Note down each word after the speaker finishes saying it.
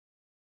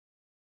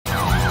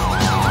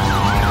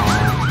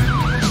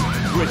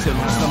Britain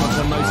has some of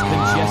the most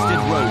congested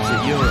roads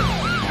in Europe,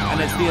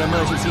 and it's the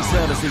emergency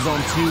services on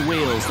two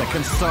wheels that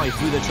can sight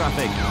through the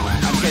traffic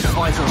and get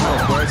vital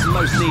help where it's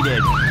most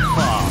needed,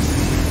 fast.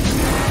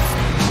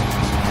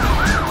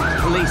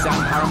 Police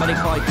and paramedic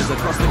bikers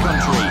across the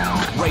country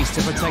race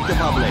to protect the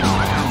public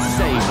and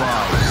save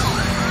lives.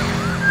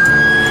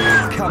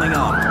 Coming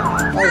up,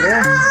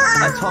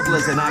 a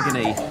toddler's in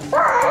agony,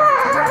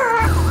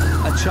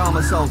 a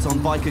charm assault on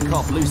biker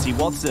cop Lucy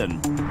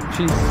Watson.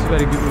 She's a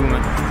very good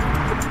woman.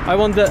 I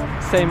want the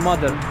same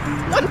mother.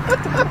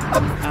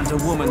 And a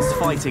woman's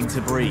fighting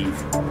to breathe.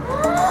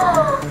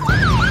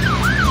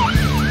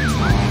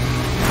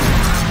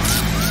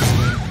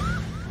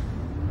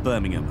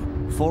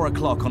 Birmingham, 4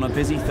 o'clock on a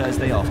busy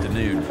Thursday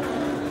afternoon.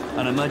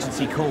 An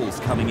emergency call's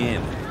coming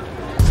in.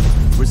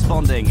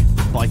 Responding,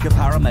 biker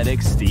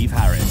paramedic Steve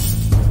Harris.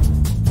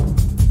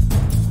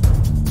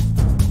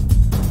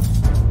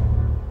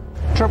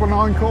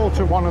 999 call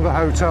to one of the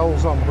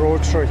hotels on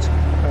Broad Street.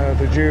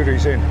 The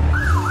jury's in.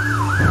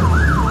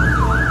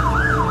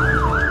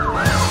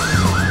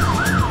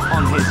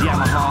 On his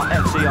Yamaha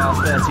FCR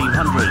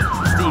 1300,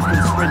 Steve can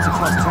sprint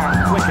across town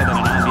quicker than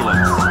an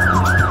ambulance.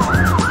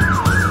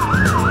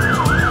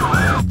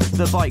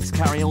 The bikes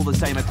carry all the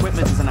same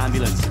equipment as an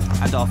ambulance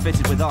and are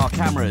fitted with our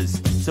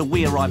cameras, so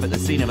we arrive at the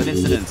scene of an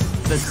incident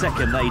the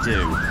second they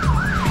do.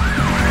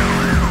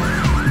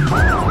 The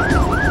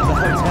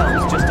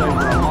hotel's just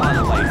over a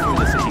mile away through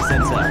the city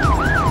centre.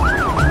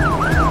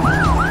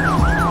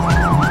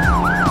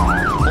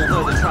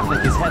 Although the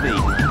traffic is heavy,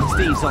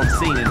 Steve's on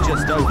scene in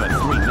just over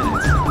 3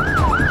 minutes.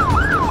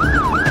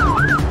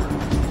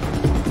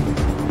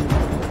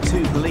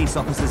 2 police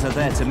officers are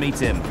there to meet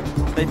him.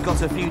 They've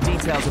got a few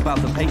details about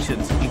the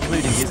patient,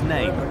 including his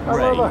name,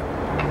 Ray. I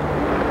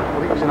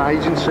think it's an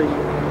agency,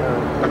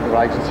 member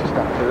agency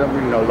staff, so I don't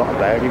really know a lot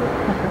about him.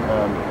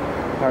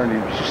 Apparently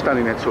he was just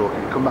standing there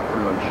talking, come back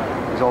from lunch,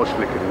 his eyes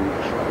flickered and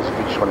as if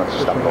he just wanted to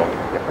stand by.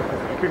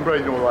 He's been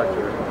breathing all the way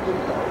through.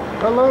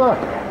 Hello.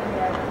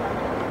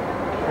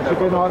 Has it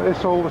been like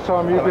this all the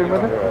time you've been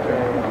with it?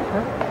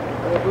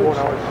 One I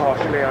was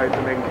partially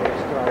open and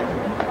kissed.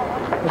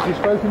 Has he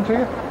spoken to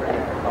you?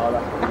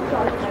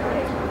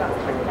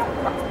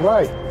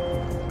 Ray.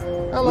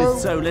 Hello. With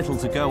so little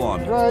to go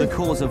on, Ray. The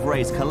cause of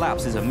Ray's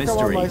collapse is a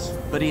mystery,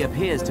 but he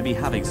appears to be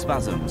having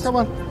spasms. Come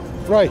on.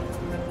 Ray,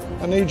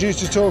 I need you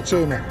to talk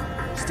to me.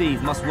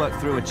 Steve must work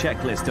through a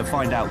checklist to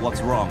find out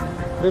what's wrong.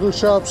 Little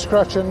sharp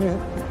scratch on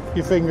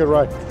your finger,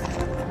 Ray.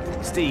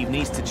 Steve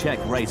needs to check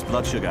Ray's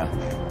blood sugar.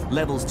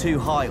 Levels too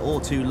high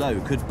or too low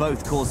could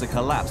both cause a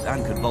collapse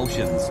and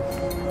convulsions.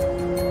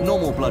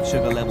 Normal blood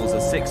sugar levels are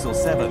 6 or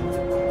 7.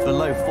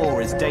 Below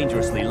 4 is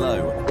dangerously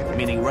low,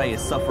 meaning Ray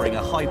is suffering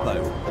a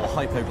hypo or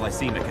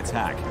hypoglycemic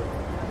attack.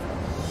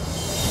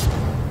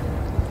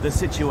 The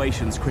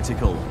situation's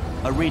critical.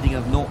 A reading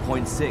of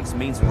 0.6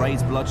 means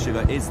Ray's blood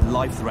sugar is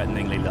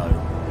life-threateningly low.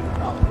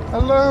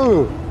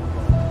 Hello.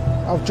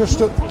 I've just...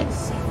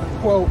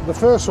 well, the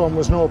first one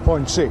was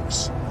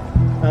 0.6.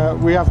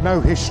 We have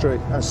no history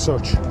as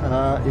such.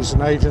 He's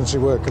an agency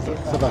worker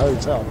for the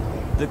hotel.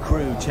 The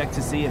crew check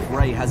to see if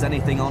Ray has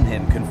anything on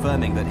him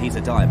confirming that he's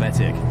a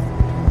diabetic.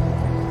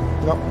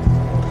 No,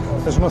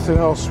 there's nothing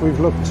else. We've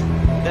looked.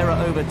 There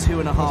are over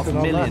 2.5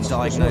 million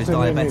diagnosed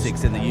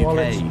diabetics in the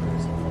UK.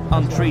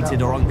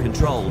 Untreated or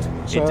uncontrolled,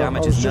 it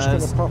damages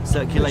nerves,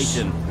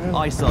 circulation,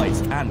 eyesight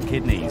and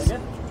kidneys.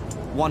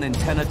 1 in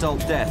 10 adult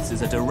deaths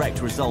is a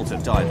direct result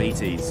of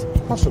diabetes.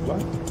 Possibly.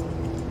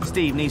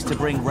 Steve needs to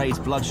bring Ray's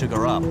blood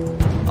sugar up.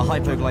 A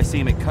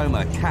hypoglycemic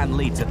coma can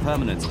lead to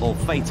permanent or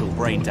fatal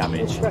brain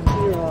damage.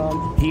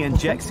 He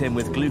injects him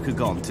with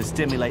glucagon to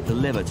stimulate the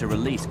liver to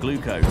release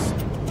glucose.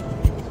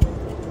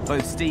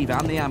 Both Steve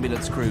and the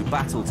ambulance crew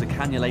battle to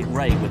cannulate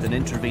Ray with an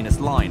intravenous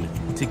line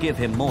to give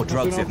him more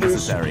drugs if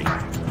necessary.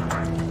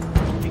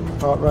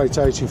 Heart rate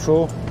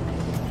 84,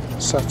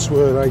 sats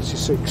were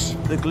 86.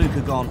 The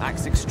glucagon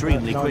acts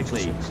extremely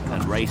quickly,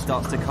 and Ray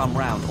starts to come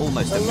round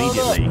almost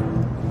immediately.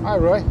 Hi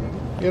Ray,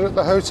 you're at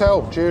the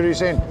hotel,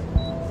 jury's in.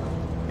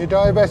 You're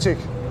diabetic?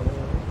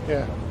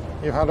 Yeah,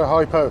 you've had a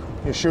hypo.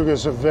 Your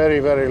sugars are very,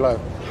 very low.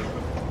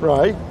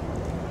 Right,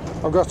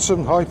 I've got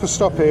some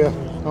Hyperstop here.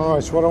 All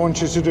right, what I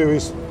want you to do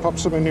is pop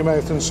some in your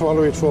mouth and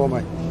swallow it for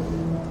me.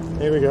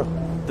 Here we go.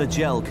 The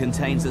gel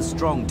contains a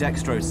strong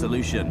dextrose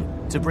solution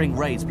to bring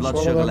Ray's blood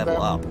sugar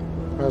level up.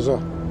 How's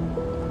that?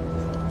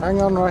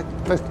 Hang on, Ray.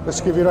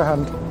 Let's give you a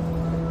hand.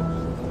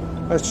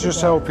 Let's just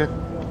help you.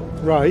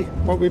 Ray,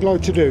 what we'd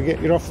like to do, get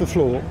you off the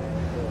floor,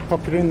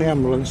 pop you in the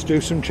ambulance,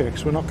 do some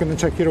checks. We're not going to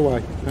take you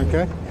away,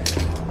 okay?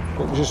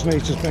 But we just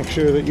need to make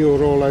sure that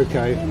you're all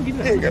okay.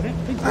 Here you go.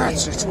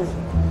 That's it.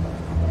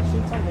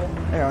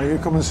 Yeah, you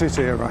come and sit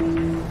here, Ray.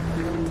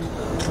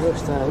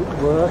 Worst day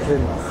at work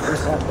and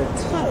what's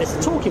happened. It's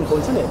a talking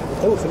point, isn't it?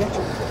 Don't forget.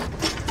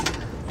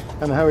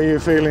 And how are you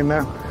feeling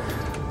now?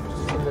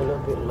 A little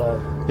bit low.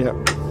 Yeah.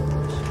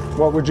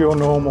 What would your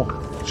normal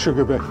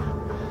sugar be?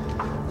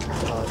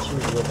 It's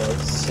usually about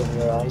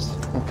 7 or 8.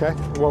 Okay.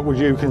 What would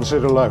you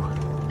consider low?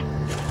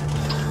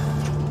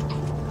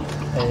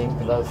 Anything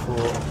below 4.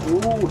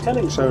 Ooh,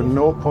 telling. So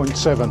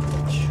 0.7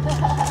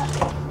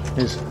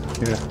 is,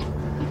 yeah.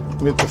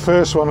 The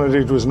first one I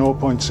did was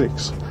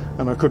 0.6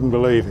 and I couldn't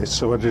believe it,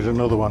 so I did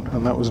another one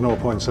and that was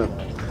 0.7.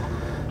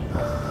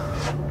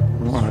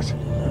 Right,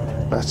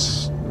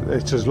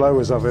 it's as low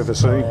as I've ever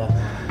seen.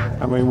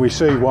 I mean, we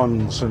see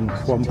ones and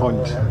 1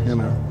 point, you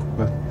know,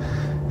 but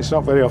it's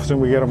not very often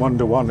we get them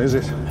under 1, is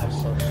it?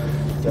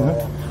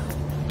 Yeah.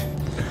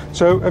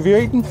 So, have you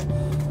eaten?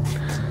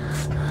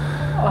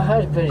 I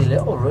had very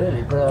little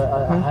really, but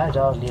I had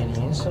hardly any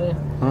insulin.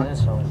 Right.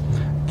 That's all.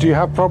 Do you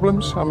have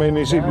problems? I mean,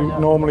 is it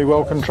normally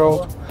well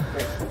controlled?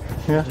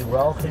 Yeah. Is it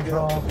well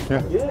controlled?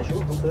 Yeah. Yeah,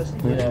 sure.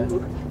 Yeah.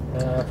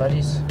 But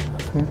it's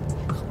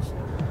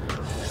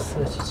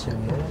 32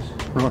 years.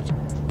 Right.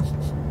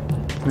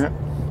 Yeah.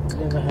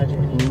 Never had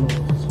any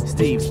problems.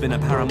 Steve's been a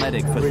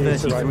paramedic for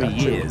 33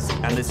 years,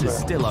 and this is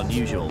still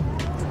unusual.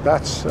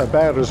 That's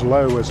about as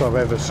low as I've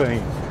ever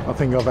seen. I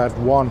think I've had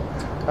one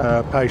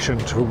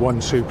patient who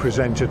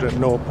presented at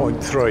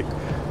 0.3,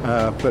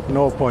 but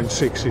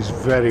 0.6 is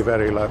very,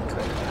 very low.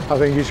 I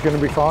think he's going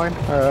to be fine.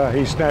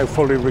 He's now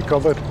fully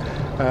recovered.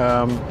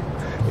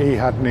 He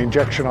had an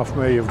injection off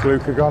me of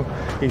glucagon.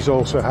 He's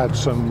also had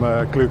some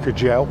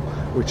glucogel,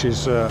 which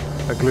is a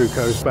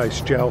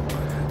glucose-based gel.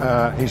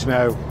 He's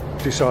now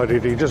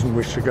decided he doesn't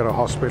wish to go to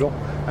hospital,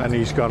 and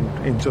he's gone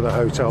into the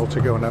hotel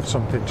to go and have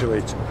something to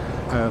eat.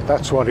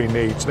 That's what he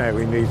needs now.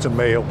 He needs a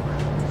meal.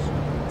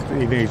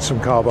 He needs some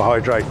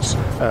carbohydrates,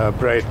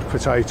 bread,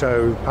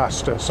 potato,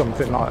 pasta,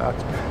 something like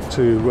that,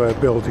 to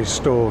build his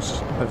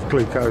stores of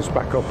glucose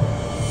back up.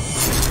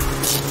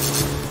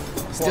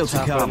 Still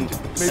to come, a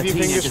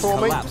teenager's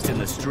collapsed in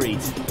the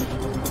street,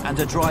 and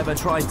a driver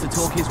tries to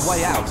talk his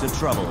way out of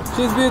trouble.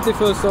 She's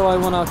beautiful, so I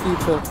wanna keep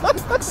her.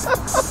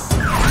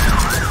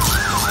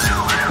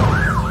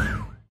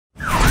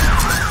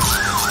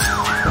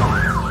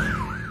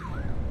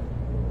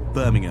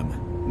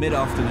 Birmingham,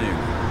 mid-afternoon.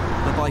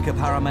 The biker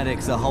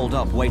paramedics are holed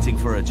up waiting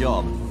for a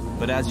job,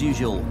 but as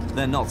usual,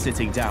 they're not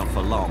sitting down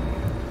for long.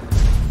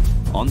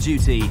 On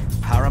duty,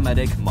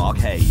 paramedic Mark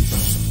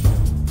Hayes.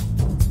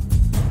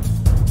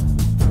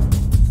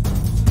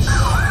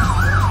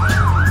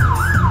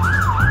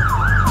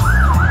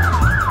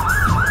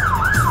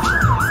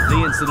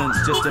 The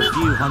incident's just a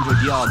few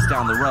hundred yards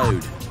down the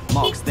road.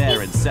 Mark's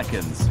there in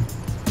seconds.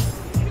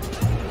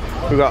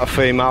 We've got a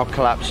female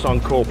collapsed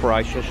on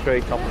Corporation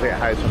Street opposite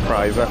House of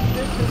Fraser.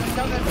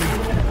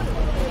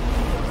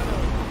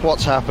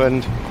 What's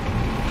happened? She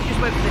just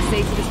went for the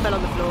seat, she just fell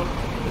on the floor.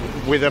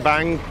 With a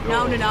bang?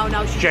 No.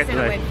 She Gently.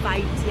 just went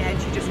fight, yeah,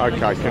 and she just...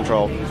 Okay,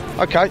 control.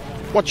 Okay,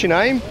 what's your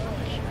name?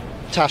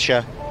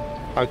 Tasha.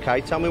 Okay,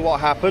 tell me what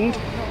happened.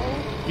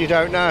 You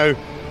don't know?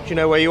 Do you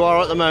know where you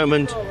are at the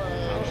moment?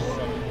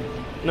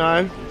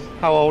 No?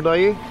 How old are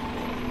you?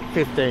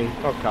 15.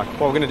 Okay.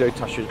 What we're going to do,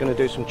 Tasha, is going to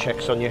do some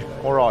checks on you.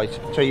 All right.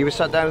 So you were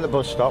sat down at the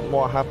bus stop.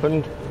 What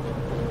happened?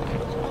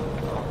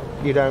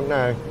 You don't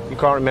know. You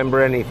can't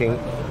remember anything.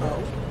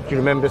 Do you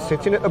remember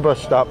sitting at the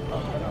bus stop?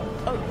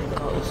 I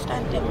was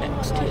standing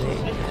next to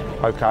you.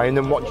 Okay. And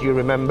then what do you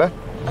remember?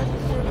 I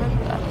just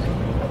remember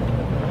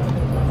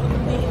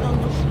being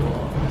on the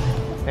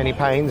floor. Any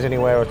pains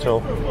anywhere at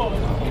all?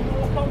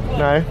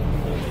 No?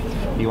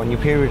 Are you on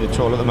your period at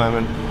all at the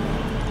moment?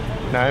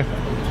 No?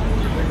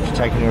 You're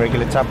taking your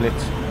regular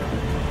tablets?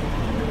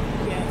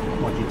 Yeah.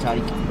 What do you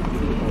take?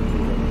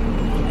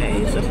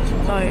 It's just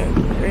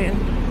diarrhea.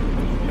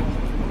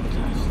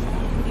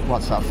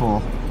 What's that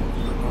for?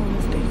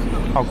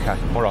 Okay,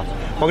 all right.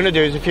 What we're going to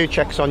do is a few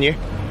checks on you.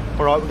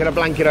 All right, we're going to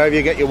blanket over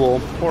you, get you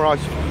warm. All right.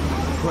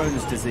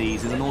 Crohn's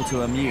disease is an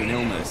autoimmune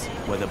illness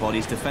where the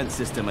body's defense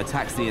system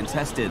attacks the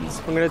intestines,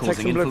 I'm going to take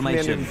causing some blood from the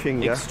end of inflammation, your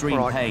finger. extreme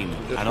All right. pain,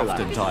 Just and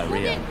relax. often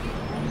diarrhea.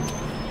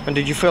 And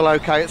did you feel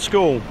okay at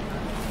school?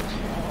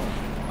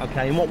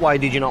 Okay, in what way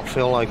did you not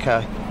feel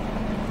okay?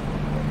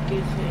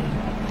 Dizzy.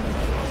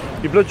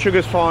 Your blood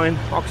sugar's fine,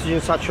 oxygen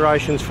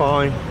saturation's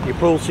fine, your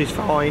pulse is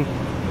fine.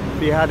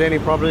 Have you had any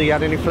problems? You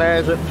had any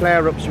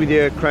flare-ups with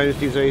your Crohn's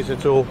disease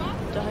at all?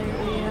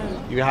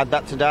 Diarrhea. You had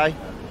that today?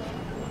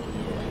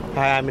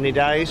 How many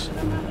days?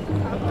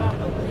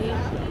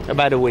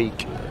 About a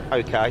week.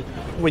 Okay.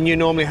 When you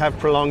normally have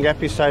prolonged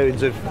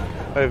episodes of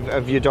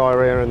your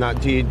diarrhea and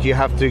that, do you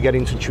have to get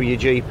in touch with your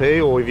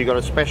GP, or have you got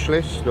a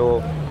specialist,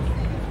 or?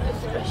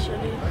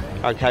 Especially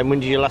Okay, when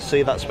did you last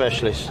see that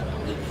specialist?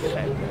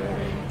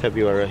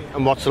 February.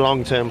 And what's the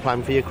long-term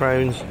plan for your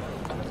Crohn's?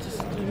 just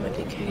do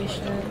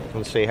medication.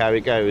 And see how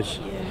it goes.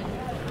 Yeah.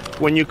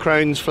 When your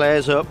Crohn's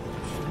flares up,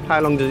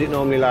 how long does it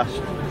normally last?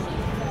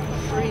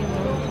 3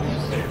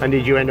 months. And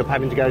did you end up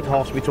having to go to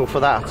hospital for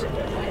that?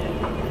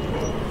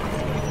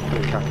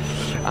 Okay.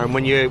 And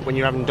when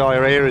you're having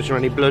diarrhea, is there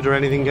any blood or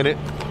anything in it?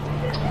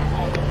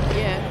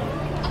 Yeah.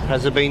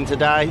 Has there been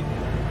today?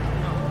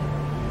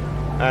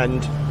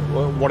 And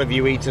what have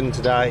you eaten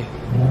today?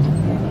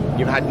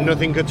 You've had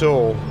nothing at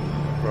all?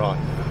 Right.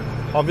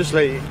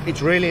 Obviously,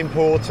 it's really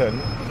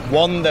important,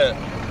 one, that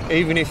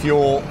even if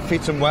you're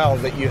fit and well,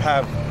 that you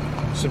have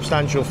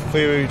substantial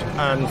food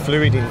and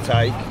fluid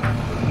intake,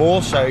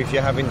 more so if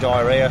you're having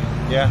diarrhea.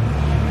 Yeah,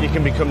 you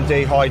can become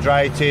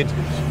dehydrated,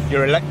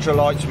 your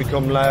electrolytes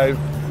become low.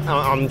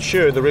 I'm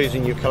sure the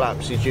reason you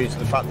collapse is due to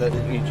the fact that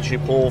you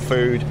poor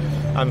food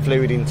and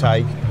fluid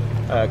intake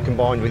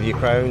combined with your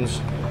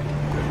Crohn's.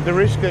 The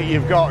risk that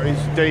you've got is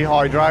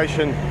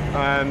dehydration.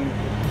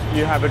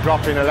 You have a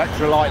drop in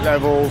electrolyte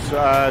levels,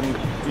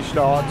 you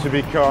start to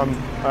become,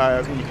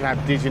 you can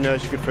have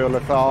dizziness, you can feel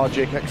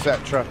lethargic,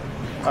 etc.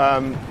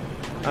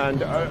 And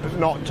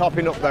not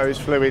topping up those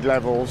fluid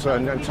levels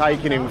and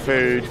taking in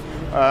food,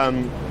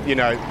 you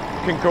know,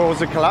 can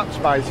cause a collapse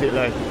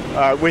basically,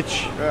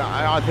 which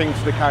I think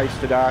is the case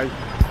today.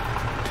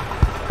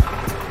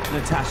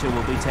 Natasha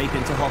will be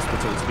taken to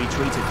hospital to be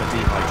treated for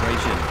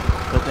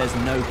dehydration, but there's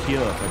no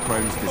cure for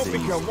Crohn's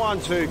disease. One,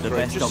 two, three. The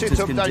best Just doctors sit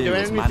up, can don't do do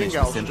is manage anything the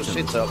else. symptoms.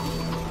 Just sit up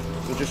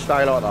and just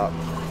stay like that.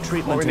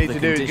 Treatment What we of need the to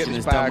do is get condition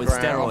this is done with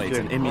bag round steroids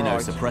and you.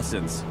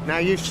 immunosuppressants. Now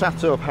you've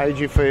sat up, how do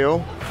you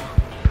feel?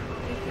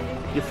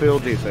 You feel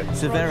dizzy.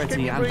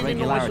 Severity and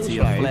regularity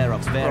of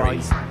flare-ups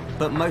varies,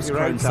 but most You're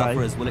Crohn's okay.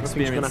 sufferers will Nothing's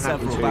gonna experience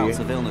happen several to bouts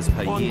you. of illness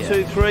per 1, year.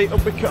 2, 3,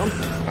 up we come,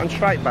 and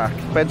straight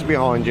back. Bed's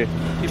behind you.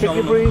 Keep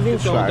your breathing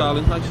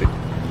slow.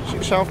 Sit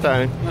yourself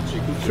down.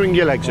 Swing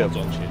your legs up.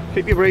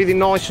 Keep your breathing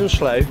nice and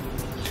slow.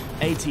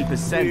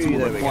 80%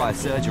 will require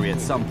surgery at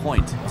some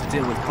point to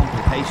deal with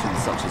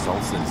complications such as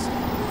ulcers.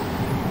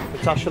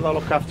 Natasha, they'll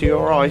look after you,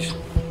 alright?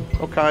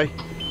 Okay,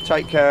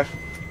 take care.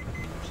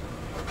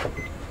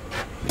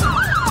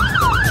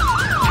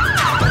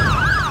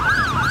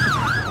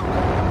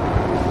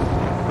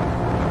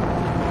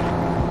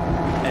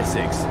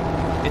 Essex.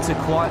 It's a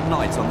quiet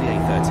night on the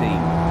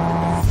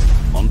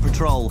A13. On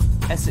patrol,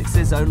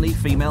 Essex's only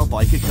female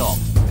biker cop,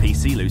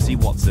 PC Lucy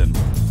Watson.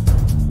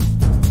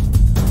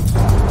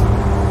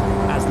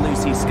 As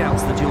Lucy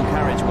scouts the dual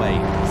carriageway,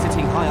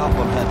 sitting high up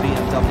on her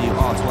BMW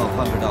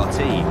R1200 RT,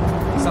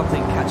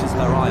 something catches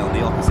her eye on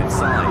the opposite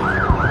side.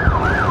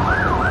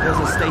 There's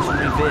a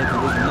stationary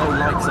vehicle with no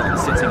lights on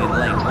sitting in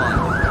lane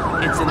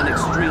 1. It's in an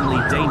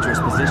extremely dangerous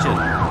position,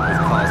 with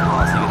cars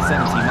passing at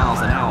 70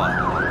 miles an hour.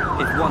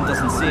 If one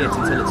doesn't see it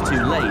until it's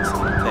too late,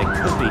 there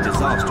could be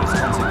disastrous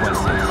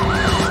consequences.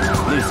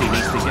 Lucy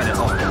needs to get it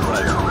off the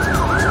road.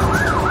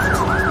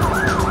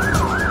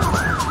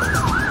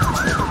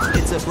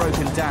 It's a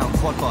broken down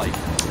quad bike,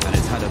 and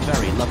it's had a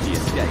very lucky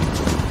escape.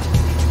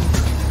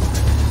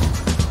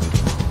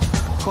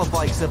 Quad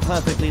bikes are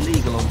perfectly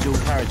legal on dual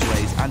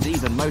carriageways and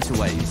even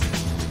motorways.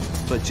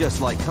 But just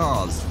like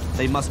cars,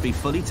 they must be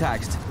fully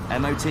taxed,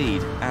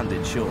 MOT'd and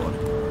insured.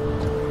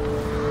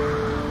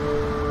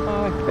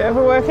 Bit of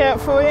a workout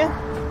for you?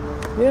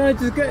 Yeah, I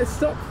just get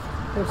stuck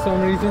for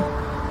some reason.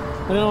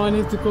 And now I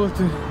need to go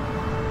to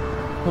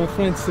my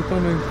friends to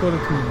come and call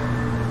it to me.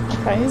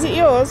 Okay, is it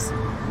yours?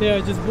 Yeah,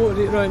 I just bought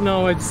it right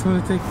now. I just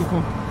want to take it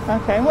home.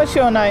 Okay, and what's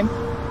your name?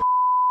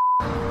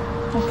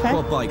 Okay.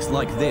 Quad bikes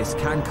like this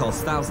can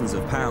cost thousands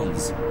of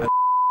pounds, and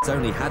it's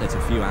only had it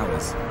a few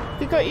hours.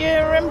 You got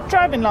your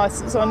driving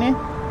licence on you?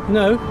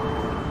 No.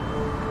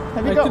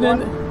 Have you got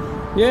one?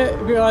 Yeah,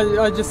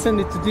 I just sent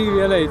it to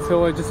DVLA,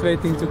 so I'm just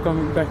waiting to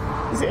come back.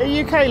 Is it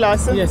a UK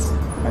licence? Yes.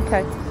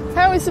 Okay.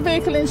 How is the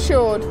vehicle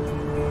insured?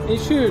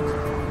 Insured?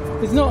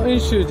 It's not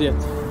insured yet.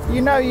 You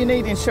know you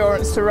need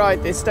insurance to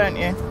ride this, don't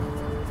you?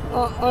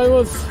 I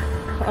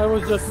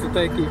was just to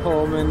take it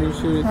home and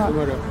insure it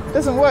tomorrow.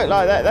 Doesn't work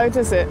like that though,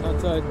 does it?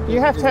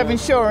 You have to have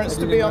insurance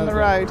to be on the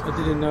road. I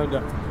didn't know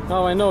that.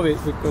 Now I know it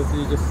because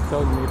you just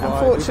told me.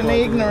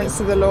 Unfortunately,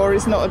 ignorance of the law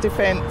is not a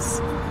defence.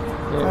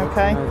 Yeah,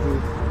 okay.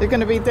 They're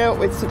going to be dealt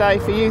with today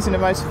for using a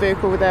motor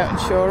vehicle without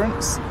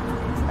insurance,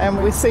 and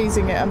we're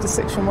seizing it under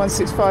section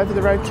 165 of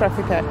the Road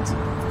Traffic Act.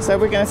 So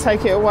we're going to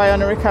take it away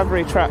on a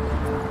recovery truck.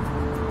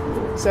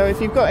 So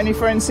if you've got any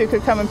friends who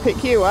could come and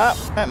pick you up,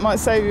 that might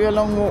save you a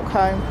long walk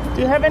home.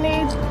 Do you have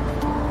any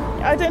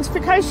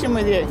identification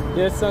with you?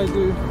 Yes, I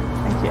do.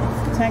 Thank you.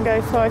 Tango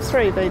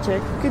 53,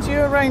 BG. Could you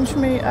arrange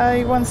me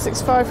a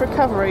 165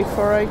 recovery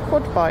for a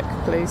quad bike,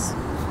 please?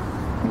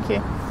 Thank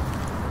you.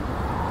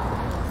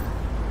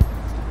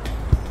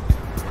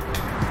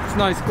 It's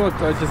nice quad,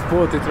 I just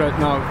bought it right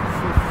now.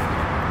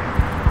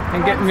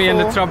 And get me in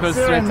the trouble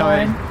straight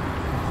away.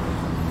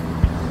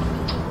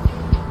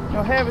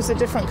 Your hair is a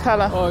different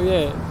colour. Oh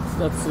yeah,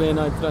 that's when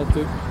I try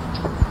to.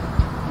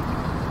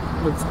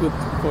 Looks good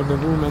for the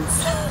women.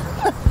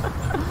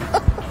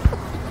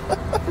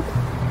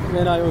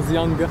 When I was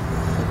younger.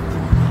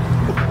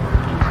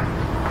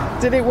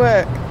 Did it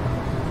work?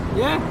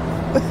 Yeah.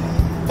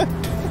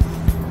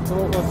 So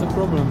what was the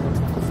problem?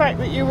 The fact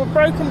that you were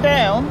broken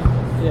down.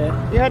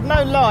 Yeah. You had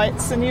no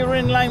lights and you were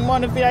in lane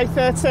 1 of the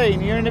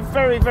A13. You're in a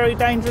very, very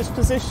dangerous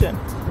position.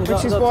 Yeah,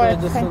 which is why I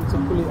just want to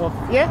pull it off.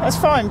 Yeah, that's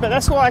fine, but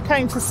that's why I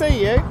came to see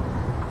you.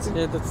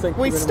 Yeah, that's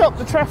we stopped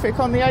the traffic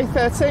on the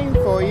A13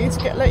 for you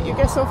to let you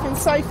get off in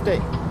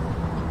safety.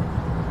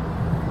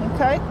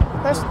 Okay?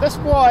 That's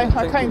why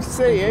I came to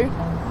see you.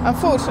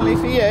 Unfortunately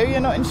for you,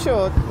 you're not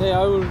insured. Yeah,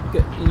 I will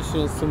get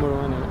insurance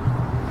tomorrow anyway.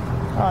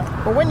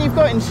 Right. Well, when you've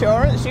got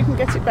insurance, you can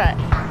get it back.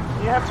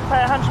 You have to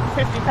pay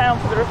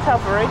 £150 for the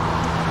recovery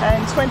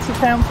and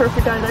 £20 for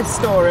every day they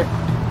store it.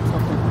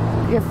 Okay.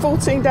 You have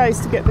 14 days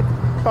to get the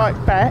bike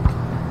back.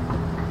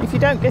 If you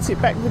don't get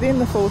it back within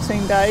the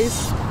 14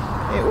 days,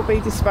 it will be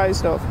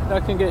disposed of. I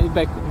can get it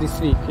back this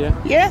week, yeah?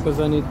 Yeah. Because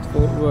I need to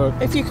work.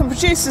 If you can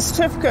produce a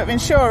certificate of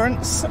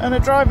insurance and a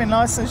driving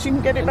licence, you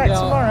can get it back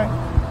tomorrow.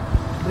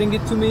 Bring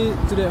it to me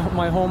to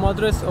my home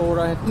address, or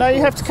I have to... No,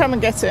 you have to come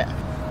and get it.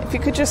 If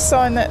you could just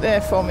sign that there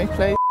for me,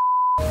 please.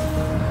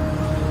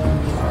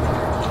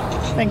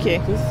 Thank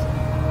you.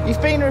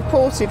 You've been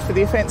reported for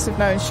the offence of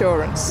no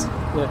insurance.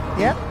 Yeah.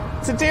 Yeah?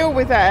 To deal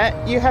with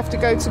that, you have to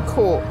go to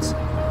court.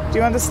 Do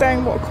you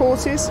understand what a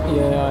court is? Yeah,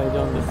 I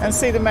don't understand. And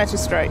see the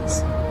magistrates.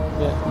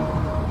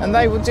 Yeah. And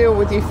they will deal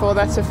with you for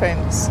that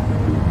offence.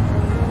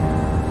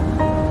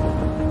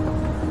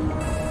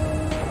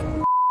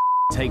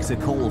 Takes a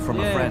call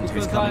from a friend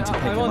who's coming to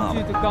pick him up. I want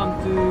you to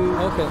come to...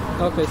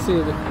 Okay, see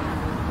you.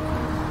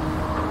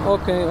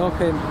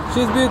 Okay.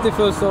 She's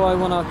beautiful, so I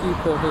want to keep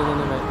her here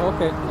anyway.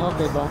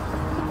 Okay, bye.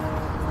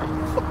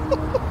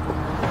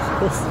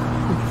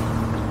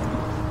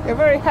 You're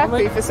very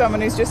happy for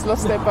someone who's just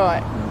lost their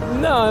bike.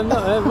 No, I'm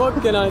not.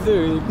 What can I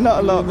do? Not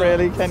a lot,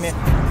 really, can you?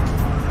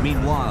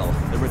 Meanwhile,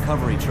 the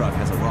recovery truck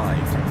has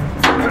arrived.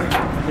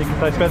 I think if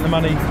they spent the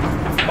money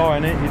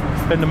buying it, you'd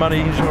spend the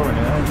money insuring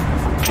it.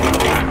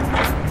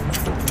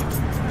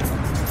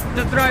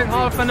 Just drive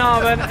half an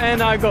hour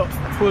and I got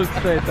full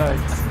straight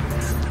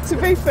tires. To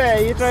be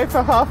fair, you drove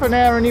for half an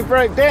hour and you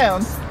broke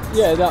down.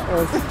 Yeah, that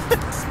was...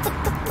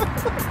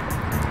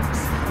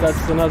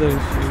 That's another issue,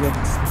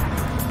 yeah.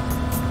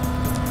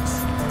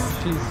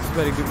 She's a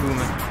very good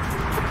woman.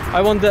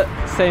 I want the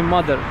same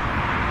mother.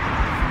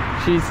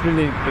 She's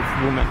really good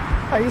woman.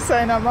 Are you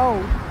saying I'm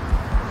old?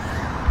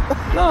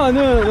 No,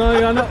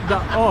 you're not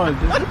that old.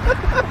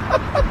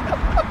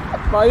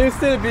 But you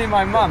still be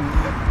my mum.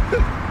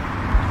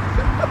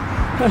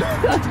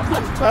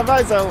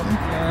 Bye-bye, old.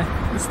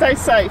 Yeah. Stay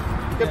safe.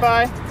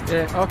 Goodbye.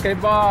 Yeah, okay,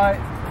 bye.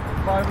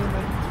 Bye,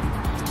 woman.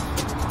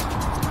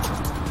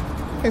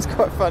 He was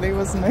quite funny,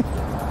 wasn't he?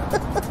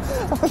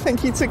 I think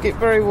he took it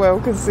very well,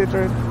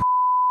 considering.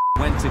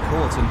 Went to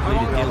court and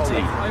pleaded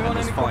guilty and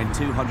was fined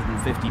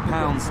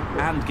 £250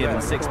 and given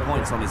 6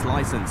 points on his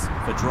licence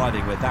for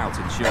driving without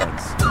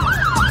insurance.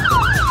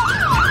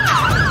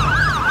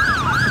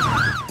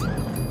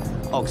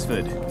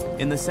 Oxford,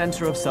 in the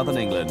centre of southern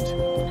England,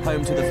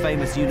 home to the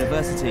famous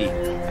university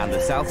and the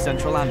South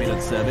Central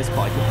Ambulance Service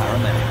biker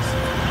paramedics.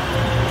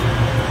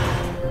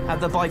 At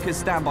the biker's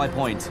standby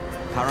point,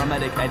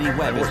 paramedic Eddie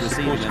Webb is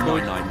receiving a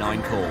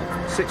 999 call.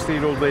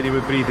 60-year-old lady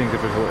with breathing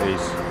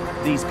difficulties.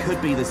 These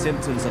could be the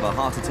symptoms of a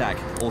heart attack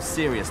or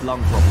serious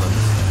lung problems.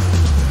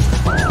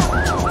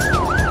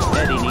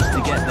 Eddie needs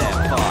to get there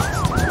fast.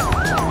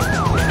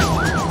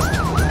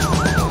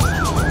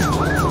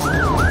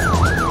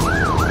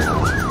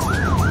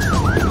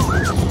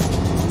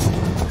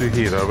 Through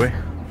here, are we?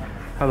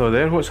 Hello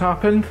there, what's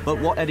happened? But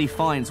what Eddie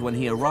finds when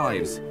he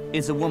arrives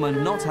is a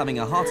woman not having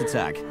a heart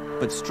attack,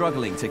 but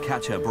struggling to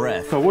catch her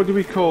breath. So what do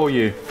we call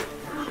you?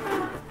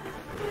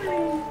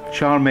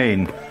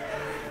 Charmaine.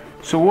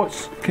 So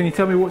can you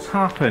tell me what's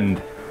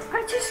happened?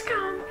 I just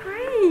can't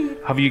breathe.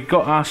 Have you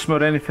got asthma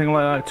or anything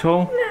like that at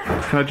all?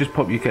 No. Can I just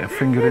pop you, get a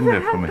finger in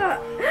there for me?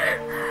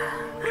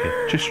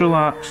 Okay, just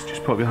relax,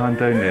 just pop your hand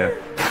down there.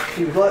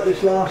 She was like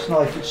this last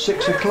night at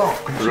 6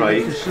 o'clock and she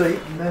Right. went to sleep,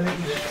 and then it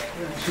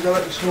was, she got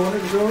up this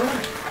morning, it was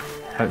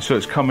alright. So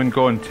it's come and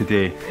gone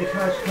today? It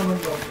has come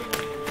and gone.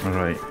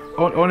 Alright.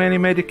 On any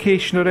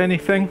medication or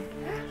anything?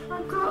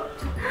 I've got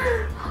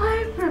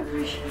high blood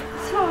pressure.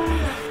 Sorry.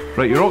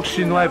 Right, your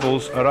oxygen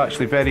levels are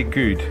actually very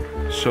good,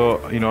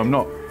 so I'm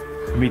not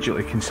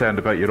immediately concerned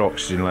about your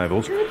oxygen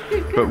levels.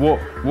 But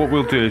what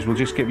we'll do is we'll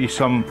just give you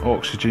some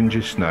oxygen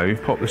just now.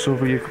 Pop this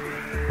over your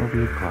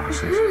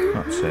glasses.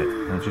 That's it.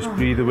 And just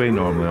breathe away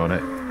normally on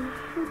it.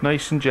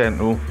 Nice and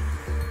gentle.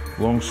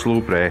 Long,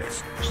 slow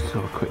breaths. Just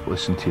have a quick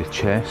listen to your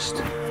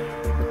chest.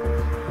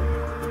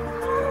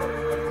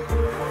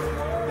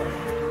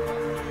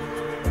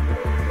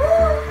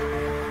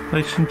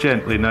 Nice and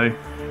gently now.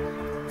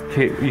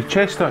 Okay, your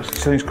chest actually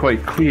sounds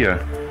quite clear.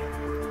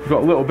 You've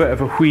got a little bit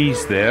of a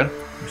wheeze there.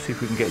 Let's see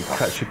if we can get you to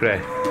catch your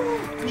breath.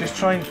 Just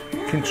try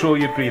and control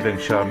your breathing,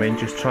 Charmaine.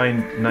 Just try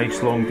and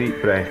nice long deep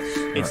breaths.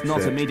 It's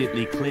not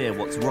immediately clear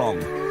what's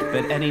wrong,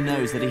 but Eddie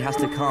knows that he has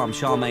to calm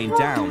Charmaine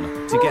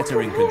down to get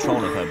her in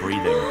control of her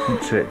breathing.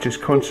 That's it, just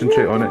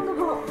concentrate on it.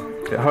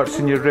 It hurts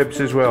in your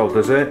ribs as well,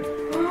 does it?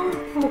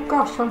 Oh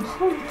gosh, I'm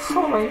so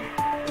sorry.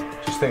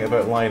 Just think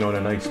about lying on a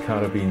nice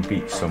Caribbean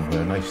beach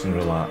somewhere, nice and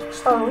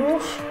relaxed.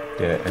 Oh.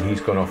 Yeah, and he's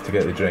gone off to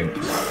get the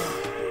drinks.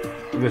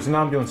 There's an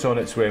ambulance on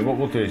its way. What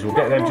we'll do is we'll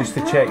get them just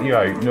to check you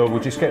out. No, we'll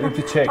just get them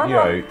to check you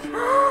out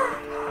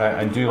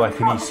and do like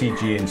an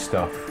ECG and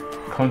stuff.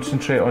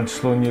 Concentrate on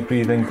slowing your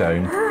breathing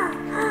down.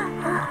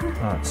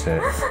 That's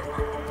it.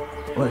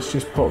 Let's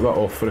just pop that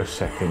off for a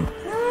second.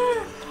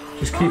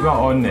 Just keep that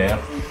on there.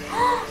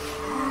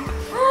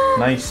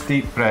 Nice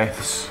deep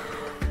breaths.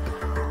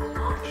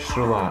 Just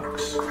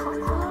relax.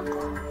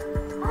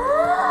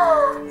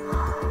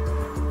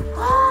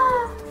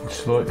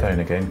 Slow it down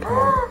again, come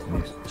on.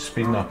 You're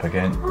speeding up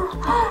again.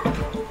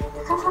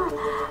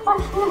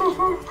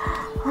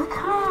 I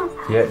can't.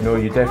 Yeah, no,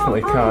 you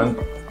definitely can.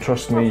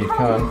 Trust me, you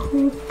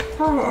can.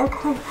 Right,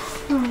 okay.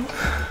 Right.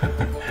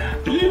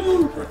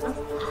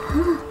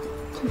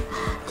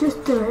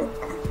 Just do it.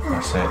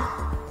 That's it.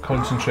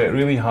 Concentrate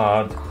really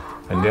hard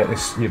and get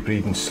your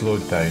breathing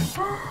slowed down.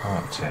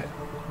 That's it.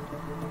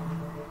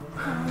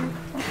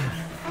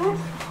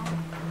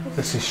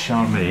 This is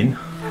Charmaine.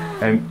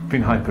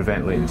 Been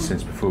hyperventilating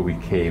since before we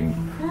came.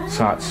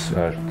 SATs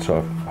are sort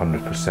of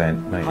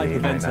 100%, 98%.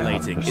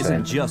 Hyperventilating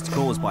isn't just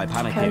caused by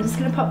panicking. Okay, I'm just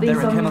gonna pop these There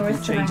are on your chemical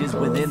wrists and changes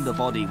ankles. within the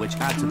body which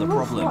add to the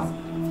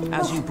problem.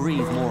 As you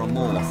breathe more and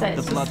more, So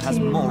it's the blood just has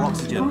too more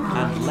oxygen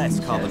hard. and less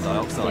carbon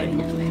dioxide,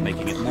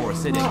 making it more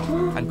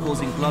acidic and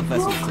causing blood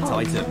vessels to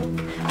tighten.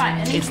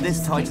 It's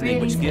this tightening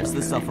which gives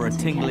the sufferer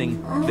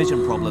tingling,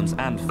 vision problems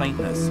and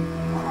faintness.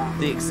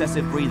 The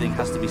excessive breathing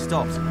has to be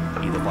stopped,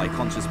 either by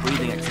conscious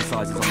breathing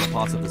exercises on the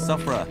part of the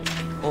sufferer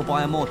or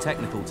by a more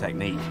technical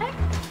technique.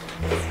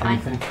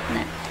 Anything?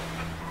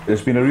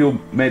 There's been a real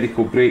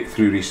medical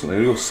breakthrough recently, a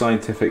real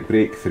scientific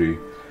breakthrough,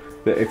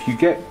 that if you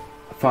get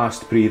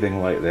fast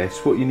breathing like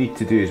this, what you need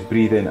to do is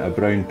breathe in a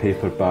brown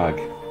paper bag.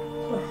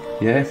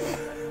 Yeah?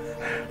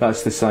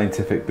 That's the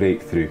scientific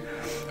breakthrough.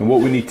 And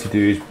what we need to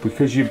do is,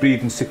 because you're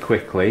breathing so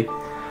quickly,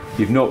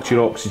 you've knocked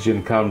your oxygen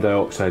and carbon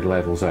dioxide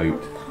levels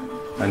out.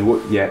 And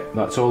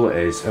that's all it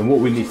is. And what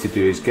we need to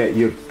do is get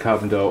your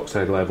carbon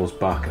dioxide levels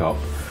back up.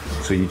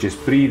 So you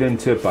just breathe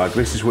into a bag.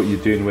 This is what you're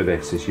doing with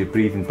this, is you're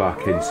breathing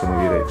back in some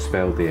of your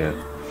expelled air.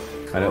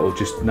 And it'll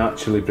just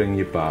naturally bring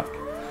you back.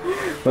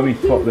 Let me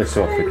pop this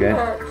off again.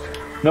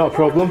 Not a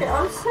problem.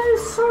 I'm so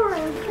sorry.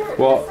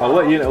 Well, I'll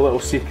let you in a little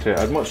secret.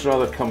 I'd much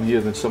rather come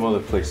here than some other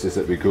places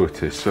that we go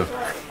to, so...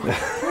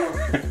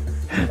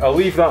 I'll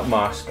leave that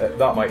mask.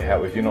 That might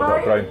help if you've not got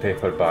a brown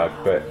paper bag,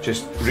 but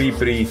just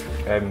rebreathe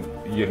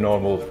your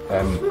normal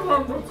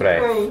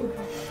breath.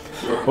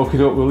 Okay,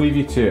 we'll leave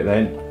you to it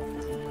then.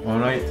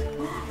 Alright?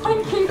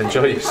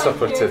 Enjoy your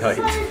supper tonight.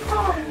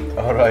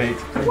 Alright.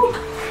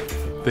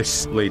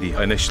 This lady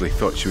initially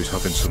thought she was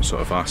having some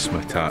sort of asthma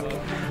attack,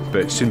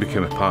 but it soon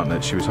became apparent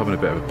that she was having a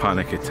bit of a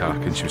panic attack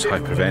and she was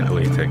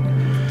hyperventilating.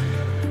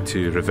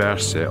 To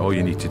reverse it, all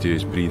you need to do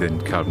is breathe in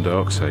carbon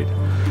dioxide.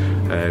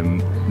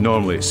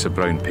 Normally it's a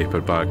brown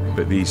paper bag,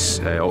 but these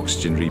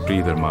oxygen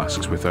rebreather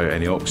masks without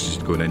any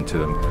oxygen going into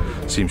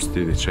them seems to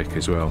do the trick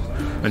as well.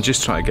 And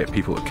just try to get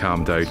people to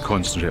calm down,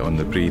 concentrate on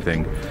the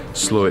breathing,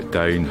 slow it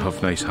down,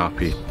 have nice,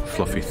 happy,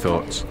 fluffy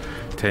thoughts,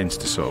 tends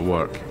to sort of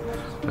work.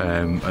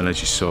 And as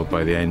you saw,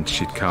 by the end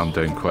she'd calmed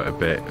down quite a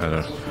bit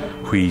and her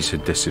wheeze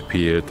had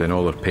disappeared and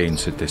all her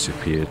pains had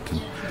disappeared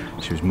and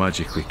she was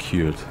magically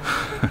cured.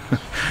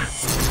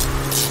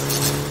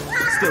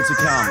 Still to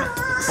come,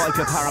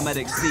 biker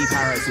paramedic Steve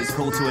Harris is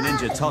called to an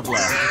injured toddler.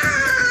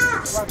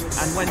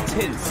 And when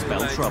tints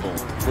spell trouble.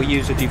 We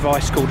use a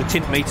device called a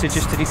tint meter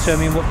just to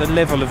determine what the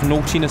level of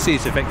naughtiness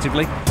is,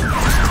 effectively.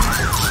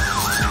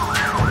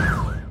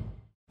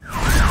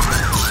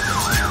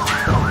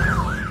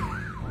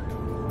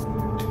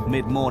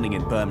 Mid-morning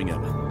in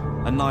Birmingham,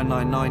 a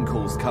 999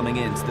 call's coming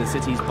in to the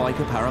city's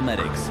biker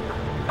paramedics.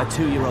 A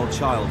 2-year-old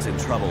child's in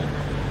trouble.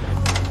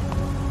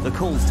 The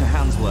call's to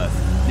Handsworth,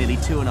 nearly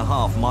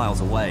 2.5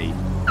 miles away.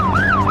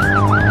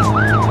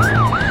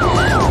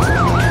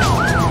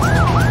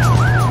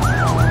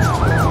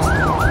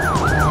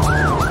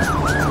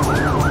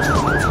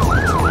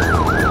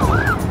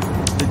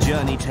 The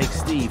journey takes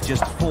Steve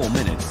just 4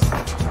 minutes.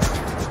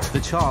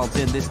 The child's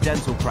in this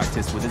dental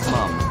practice with his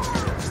mum.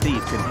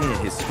 Steve can hear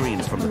his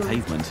screams from the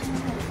pavement.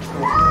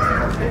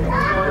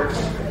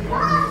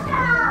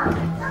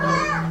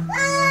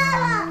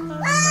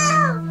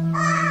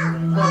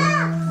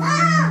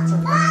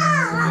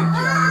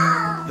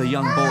 The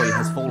young boy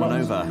has fallen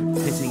over,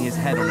 hitting his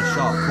head on a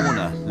sharp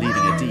corner,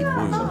 leaving a deep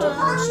wound.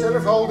 Instead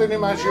of holding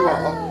him as you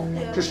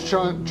are, just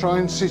try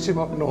and sit him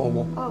up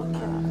normal.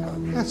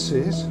 Okay. That's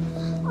it.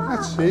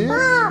 That's it.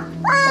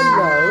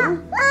 Hello.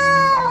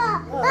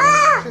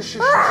 Shush,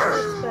 shush,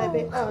 shush.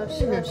 Baby,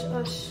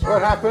 hush.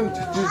 What happened?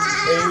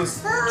 He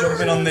was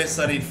jumping on this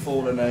and he'd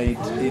fallen and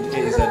he'd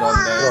hit his head on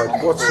there.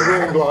 Right, what's the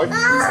wound like?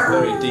 It's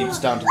very deep, it's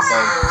down to the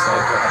bone.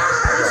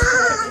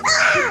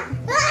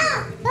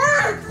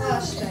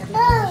 Hush, baby.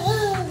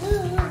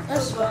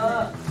 Hush,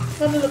 baby.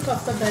 Gonna look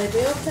after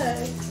baby, okay?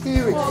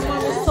 Here it is. Oh,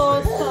 Mama's so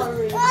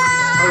sorry.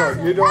 Alright,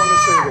 you don't want to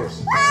see this?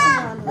 No.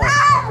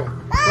 Okay.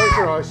 Close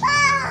your eyes.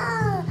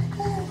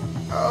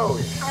 Oh,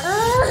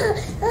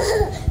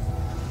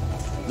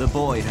 The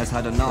boy has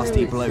had a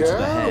nasty blow to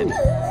the head.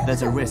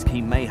 There's a risk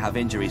he may have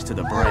injuries to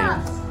the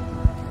brain.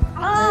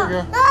 there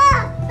you go.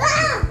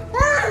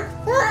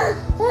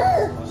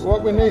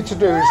 What we need to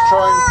do is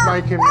try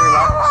and make him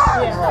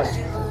relax.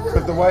 Right.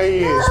 But the way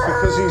he is,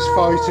 because he's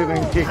fighting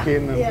and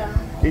kicking,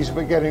 and he's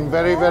getting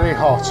very, very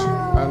hot,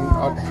 and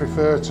I'd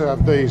prefer to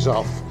have these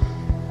off.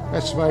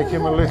 Let's make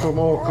him a little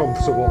more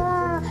comfortable.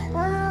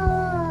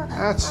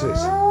 That's it.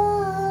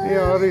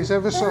 Yeah, he's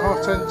ever so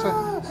hot, enter.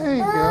 There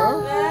you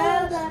go.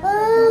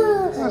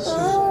 That's it.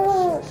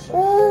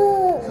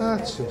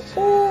 That's it.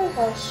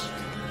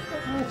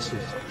 That's it.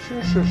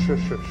 Shush, shush, shush,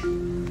 shush.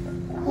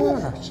 All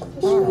right,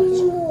 all right,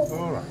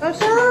 all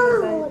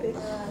right.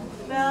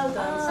 Well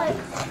done.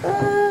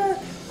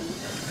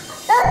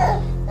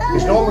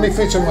 He's normally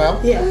fit and well.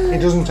 Yeah. He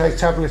doesn't take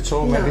tablets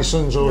or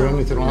medicines or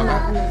anything like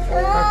that.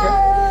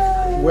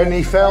 Okay. When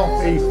he fell,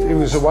 he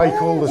was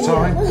awake all the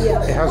time.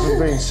 Yeah. He hasn't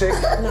been sick.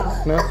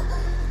 No. No.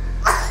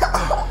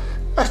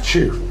 That's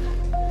you.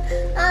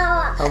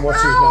 And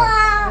what's his name?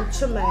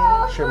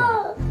 Tremaine.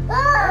 Shimmer.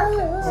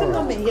 See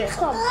mummy here.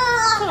 Come.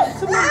 Come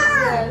to mummy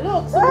here.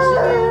 Look, to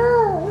mummy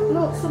here.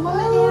 Look, to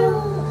mummy here.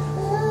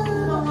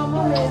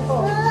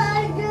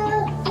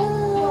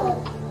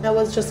 I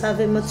was just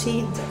having my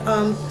teeth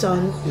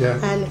done,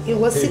 and he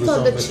was sitting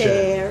on the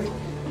chair,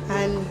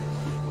 and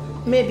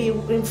maybe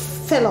he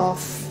fell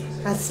off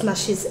and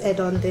smashed his head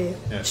on the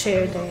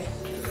chair there.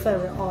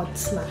 Very odd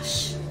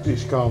smash.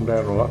 He's calmed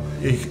down a lot.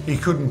 He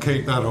couldn't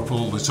keep that up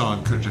all the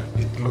time, could you?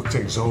 It looked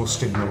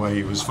exhausting the way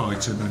he was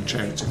fighting and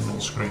shouting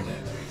and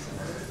screaming.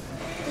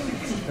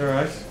 All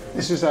right.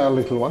 This is our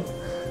little one.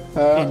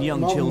 In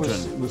young children,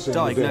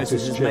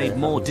 diagnosis is made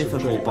more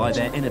difficult by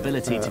their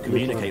inability to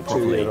communicate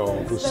properly.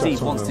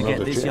 Steve wants to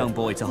get this young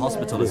boy to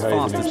hospital as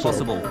fast as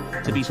possible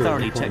to be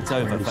thoroughly checked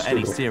over for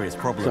any serious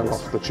problems. Fell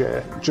off the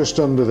chair. Just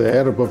under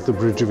there, above the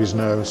bridge of his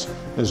nose,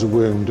 there's a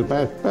wound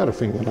about a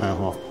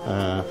fingernail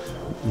high.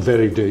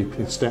 Very deep,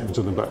 it's down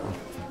to the bone.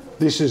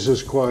 This is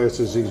as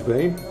quiet as he's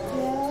been.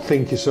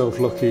 Think yourself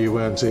lucky you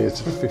weren't here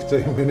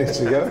 15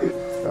 minutes ago.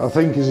 I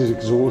think he's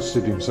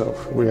exhausted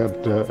himself. We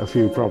had a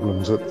few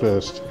problems at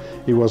first.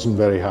 He wasn't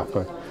very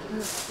happy.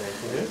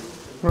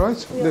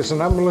 Right, there's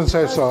an ambulance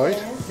outside.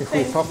 If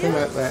we pop him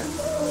out there.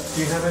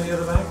 Do you have any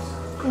other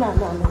bags? No.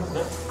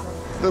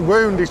 The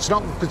wound, it's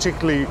not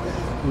particularly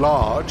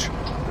large,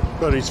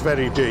 but it's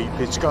very deep.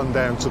 It's gone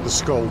down to the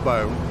skull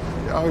bone.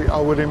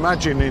 I would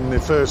imagine in the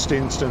first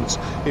instance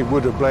it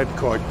would have bled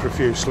quite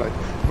profusely,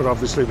 but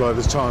obviously by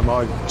the time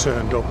I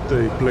turned up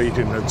the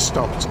bleeding had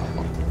stopped.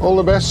 All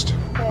the best.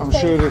 I'm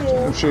sure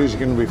he's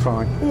going to be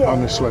fine.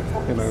 Honestly,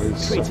 you know.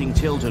 It's, Treating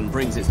children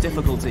brings its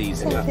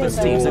difficulties, but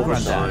Steve's a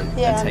granddad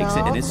and takes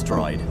it in his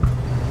stride.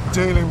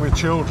 Dealing with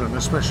children,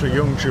 especially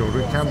young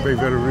children, can be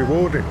very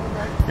rewarding.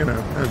 You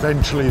know,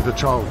 eventually the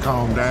child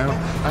calmed down,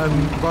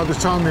 and by the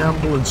time the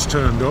ambulance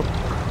turned up,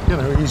 you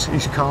know,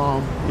 he's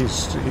calm,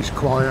 he's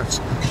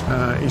quiet,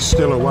 he's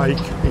still awake,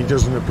 he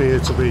doesn't appear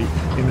to be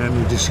in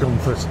any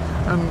discomfort.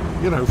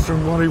 And, you know,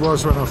 from what he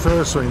was when I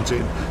first went in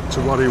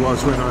to what he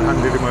was when I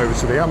handed him over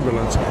to the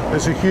ambulance,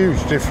 there's a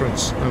huge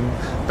difference, and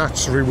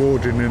that's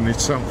rewarding in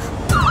itself.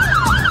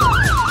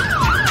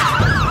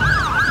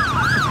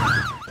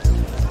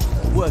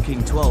 Working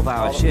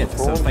 12-hour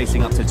shifts and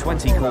facing up to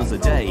 20 calls a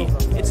day,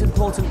 it's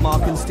important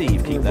Mark and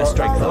Steve keep their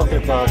strength up.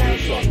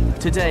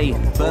 Today,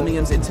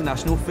 Birmingham's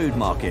International Food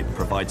Market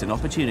provides an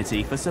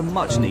opportunity for some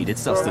much-needed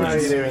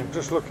sustenance.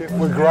 Just looking.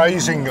 We're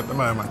grazing at the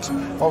moment.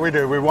 What we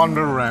do, we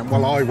wander around,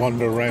 well, I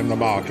wander around the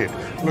market,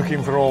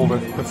 looking for all the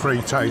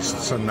free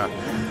tastes and that.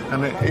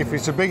 And if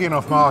it's a big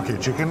enough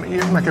market, you can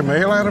make a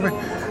meal out of it.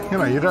 You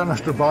know, you don't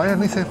have to buy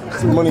anything.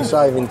 It's a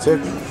money-saving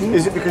tip.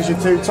 Is it because you're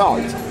too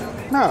tight?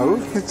 No,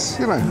 it's,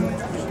 you know,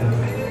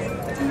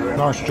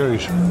 nice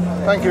cheese.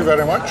 Thank you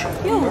very much.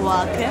 You're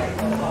welcome.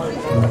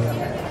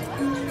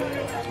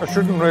 I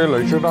shouldn't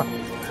really, should I?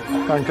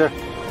 Thank you.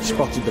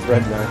 Spotted the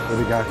bread now. There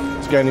we go.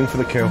 It's going in for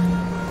the kill.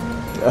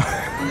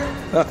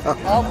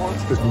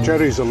 The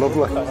cherries are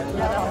lovely.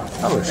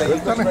 That looks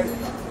good, doesn't it?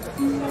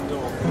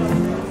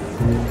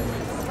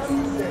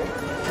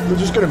 We're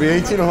just going to be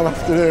eating all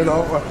afternoon,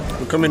 aren't we?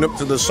 We're coming up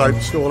to the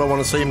soap store. I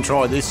want to see him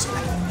try this.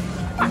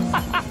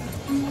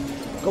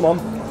 Come on.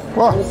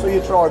 What? I want to see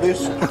you try this.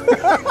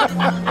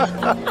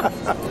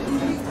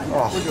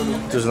 Oh,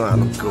 doesn't that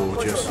look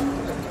gorgeous?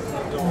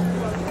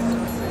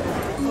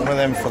 One of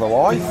them for the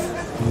wife.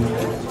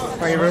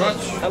 Thank you very much.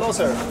 Hello,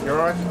 sir. You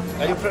alright?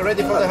 Are you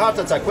ready for the heart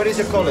attack? Where is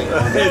your colleague?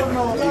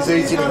 He's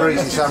eating a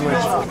greasy sandwich.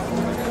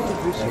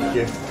 Thank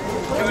you.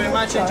 Thank you very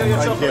much. Enjoy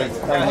your chocolate.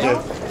 Thank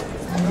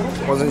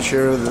you. Wasn't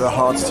sure that the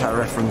heart attack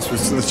reference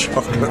was to the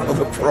chocolate or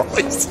the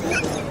prize.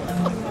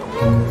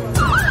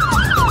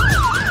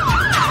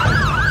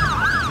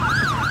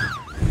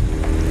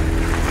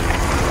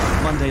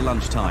 Monday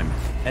lunchtime,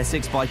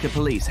 Essex Biker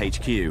Police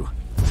HQ.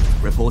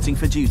 Reporting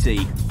for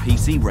duty,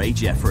 PC Ray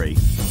Jeffrey.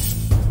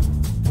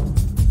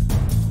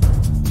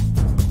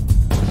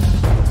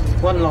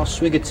 One last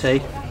swig of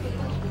tea.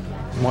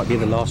 Might be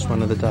the last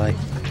one of the day.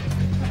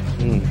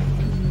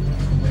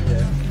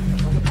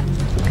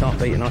 Can't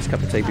beat a nice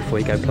cup of tea before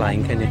you go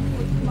playing, can you?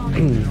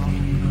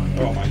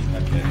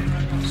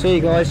 See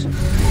you guys.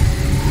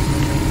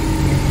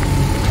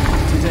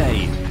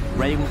 Today,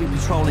 Ray will be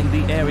patrolling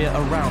the area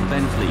around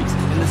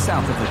Benfleet in the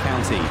south of the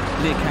county,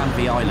 near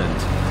Canvey Island.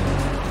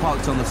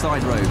 Parked on the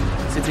side road,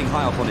 sitting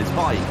high up on his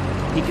bike,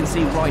 he can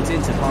see right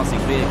into passing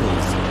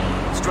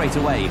vehicles. Straight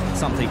away,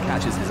 something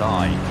catches his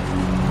eye.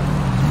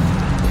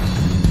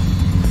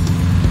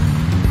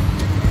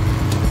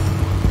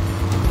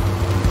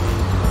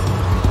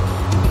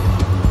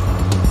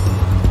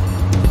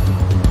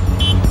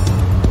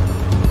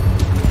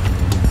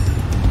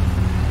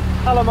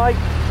 Hello, mate.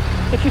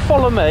 if you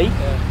follow me,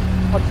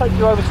 I'll take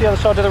you over to the other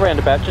side of the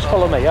roundabout. Just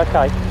follow me,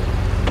 okay?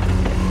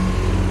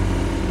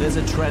 There's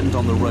a trend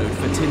on the road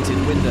for tinted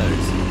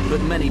windows,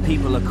 but many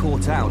people are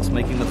caught out,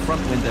 making the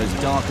front windows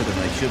darker than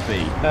they should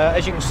be.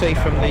 As you can see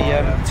from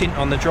the tint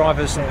on the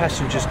driver's and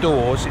passengers'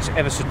 doors, it's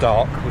ever so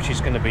dark, which is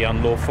going to be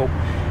unlawful.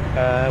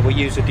 We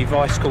use a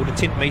device called a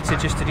tint meter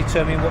just to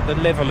determine what the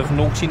level of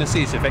naughtiness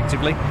is,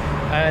 effectively,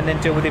 and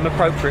then deal with him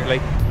appropriately.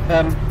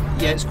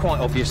 Yeah, it's quite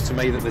obvious to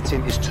me that the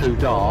tint is too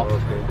dark,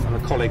 and a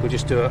colleague will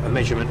just do a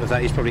measurement of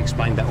that. He's probably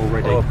explained that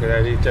already.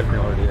 Okay, he told me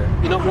already.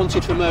 Yeah. You're not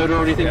wanted for murder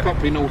or anything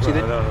properly naughty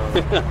then? No.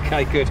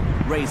 Okay, good.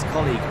 Ray's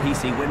colleague,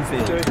 PC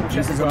Winfield,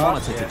 uses a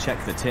monitor to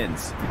check the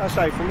tints. I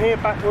say, from here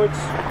backwards,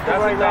 all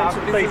the way round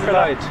to the B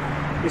filler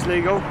is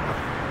legal.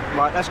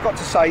 Right, that's got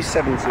to say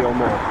 70 or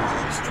more.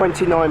 It's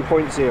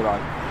 29.0.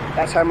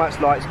 That's how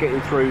much light's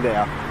getting through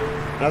there.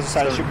 And as I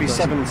say, it should be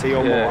 70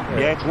 or more.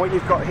 Yeah. What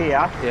you've got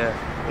here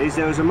is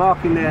there is a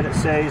marking there that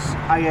says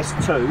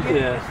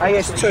AS2.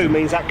 AS2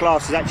 means that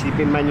glass has actually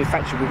been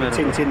manufactured with a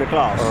tint in the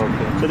glass.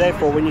 So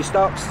therefore, when you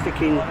start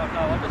sticking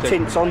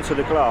tints onto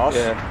the glass,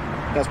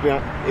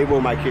 it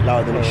will make it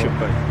lower than it should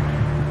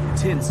be.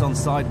 Tints on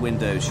side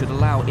windows should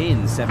allow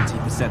in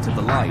 70% of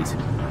the light.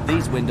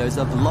 These windows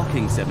are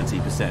blocking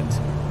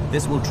 70%.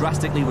 This will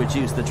drastically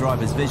reduce the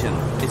driver's vision,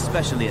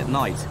 especially at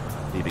night,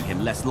 leaving him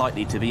less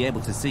likely to be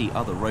able to see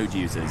other road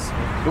users.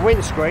 The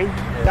windscreen,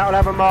 that will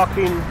have a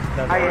marking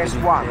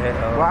AS1.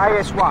 Well,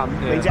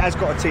 AS1 means it has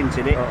got a tint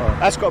in it.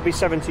 That's got to be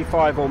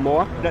 75 or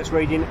more. That's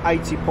reading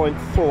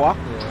 80.4,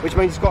 which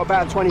means it's got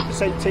about a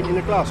 20% tint in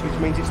the glass, which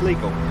means it's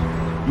legal.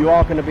 You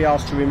are going to be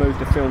asked to remove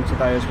the film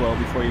today as well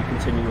before you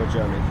continue your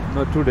journey.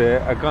 Not today,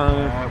 I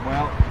can't.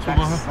 Well,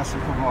 that's a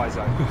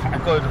proviso.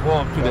 I'm going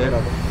home today.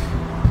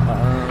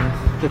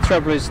 The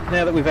trouble is,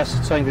 now that we've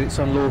ascertained that it's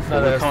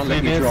unlawful, we can't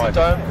let you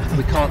drive.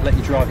 We can't let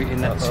you drive it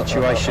in that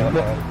situation.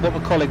 What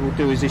the colleague will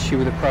do is issue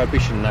with a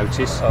prohibition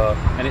notice,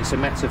 and it's a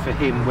matter for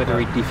him whether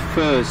he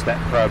defers that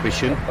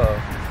prohibition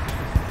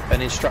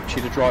and instructs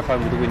you to drive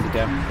home with the window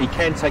down. He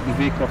can take your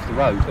vehicle off the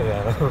road.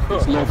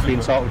 It's lawfully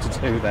entitled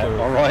to do that,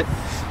 all right?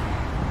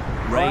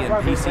 Ray and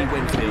PC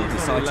Winfield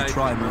decide to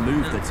try and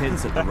remove the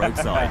tints at the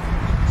roadside.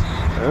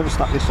 Whoever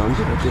stuck this on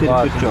did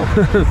a good job.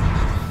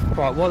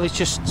 Right, well, it's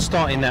just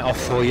starting that off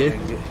for you.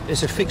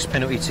 It's a fixed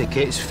penalty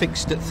ticket. It's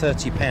fixed at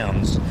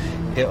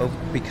 £30. It'll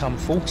become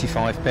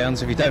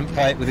 £45 if you don't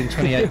pay it within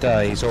 28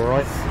 days, all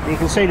right? You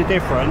can see the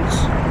difference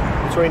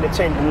between the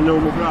tint and the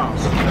normal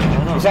glass.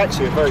 It's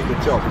actually a very good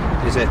job.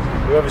 Is it?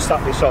 Whoever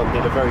stuck this on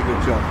did a very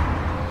good job.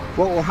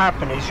 What will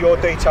happen is your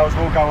details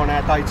will go on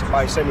our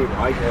database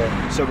anyway,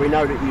 so we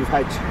know that you've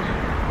had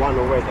one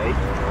already.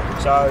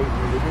 So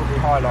it will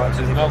be highlighted.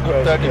 It's not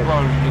good,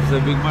 £30. It's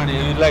a big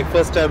money. Like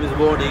first time is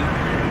warning.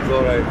 It's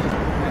alright.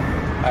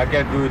 I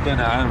can do it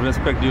and I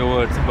respect your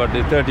words, but the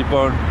 £30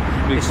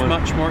 it's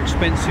much more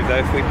expensive though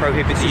if we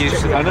prohibit the use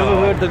of the car. I never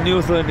heard the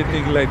news or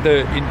anything like the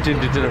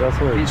intended.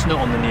 It's not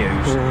on the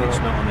news. It's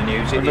not on the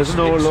news. There's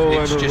no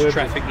law. It's just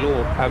traffic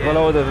law. I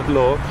follow the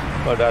law,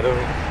 but I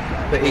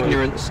don't. But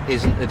ignorance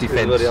isn't a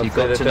defence. You've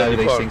got to know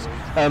these things.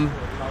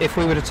 If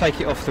we were to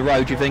take it off the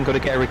road, you've then got to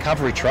get a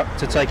recovery truck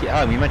to take it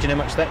home. You imagine how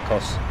much that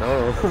costs.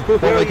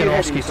 What we're going to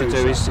ask you to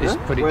do is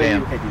put it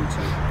down.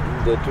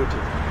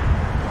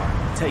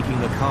 Taking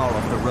the car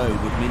off the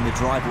road would mean the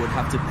driver would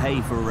have to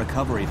pay for a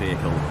recovery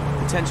vehicle,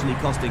 potentially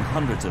costing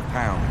hundreds of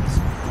pounds.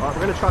 Right,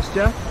 we're going to trust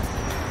you.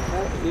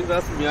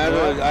 That's me.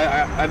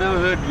 I never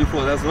heard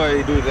before. That's why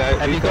I do that.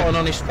 Have you got an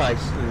honest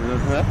face?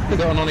 You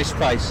got an honest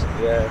face?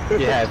 Yeah.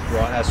 You have.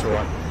 Right. That's all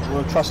right.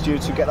 We'll trust you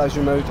to get those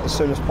removed as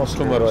soon as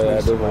possible. Tomorrow,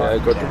 I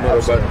got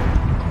tomorrow, but.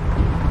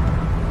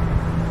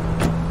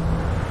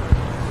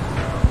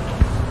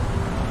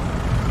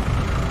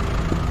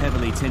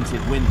 Heavily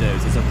tinted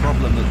windows is a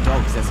problem that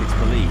dogs Essex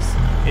police.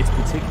 It's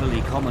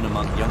particularly common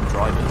among young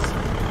drivers.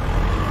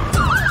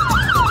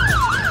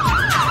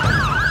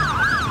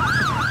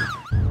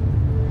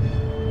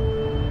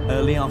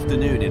 Early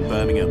afternoon in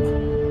Birmingham.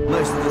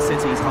 Most of the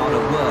city's hard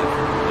at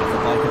work.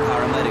 By the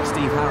paramedic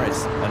Steve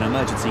Harris, and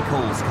emergency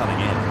calls coming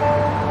in.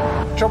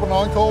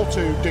 999 call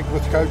to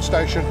Digworth Coach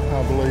Station.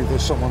 I believe that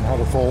someone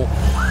had a fall.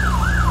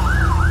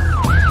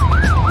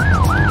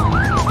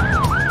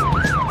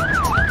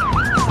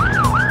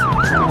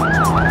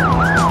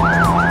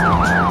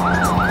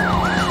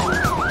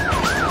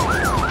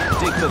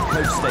 Digworth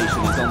Coach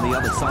Station is on the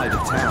other side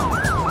of town.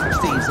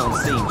 Steve's on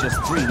scene just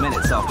 3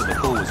 minutes after the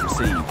call was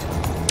received.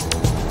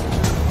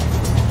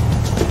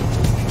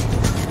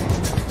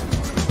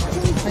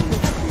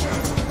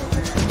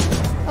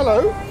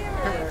 Hello.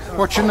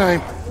 What's your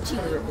name? Jean.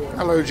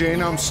 Hello,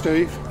 Jean. I'm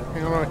Steve.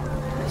 You all right?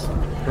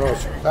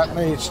 Right. That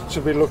needs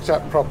to be looked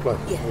at properly,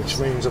 which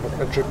means a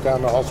trip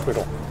down to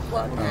hospital.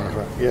 What?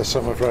 Yes,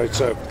 I'm afraid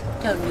so.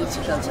 Don't need to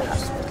go to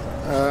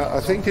hospital. I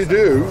think you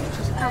do.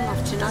 I'm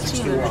off to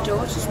Nottingham. My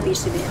daughter's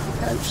meeting me at the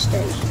coach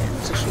station,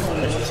 so she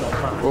wants.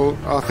 Well,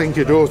 I think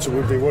your daughter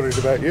would be worried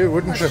about you,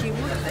 wouldn't she? She would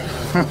be.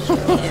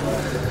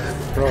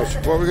 Right.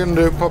 What we're going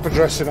to do? Pop a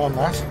dressing on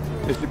that.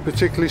 Is it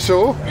particularly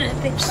sore? A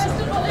bit sore.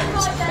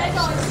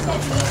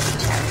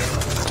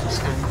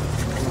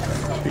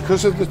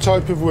 because of the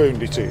type of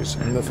wound it is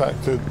and the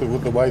fact that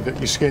the way that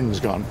your skin's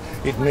gone,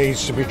 it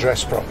needs to be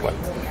dressed properly.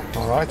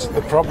 All right.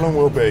 The problem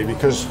will be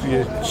because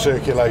your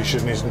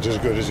circulation isn't as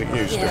good as it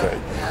used to be.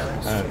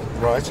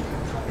 Right.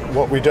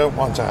 What we don't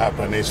want to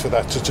happen is for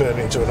that to turn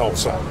into an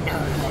ulcer.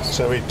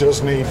 So it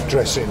does need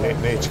dressing. It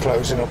needs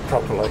closing up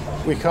properly.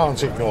 We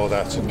can't ignore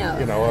that. And,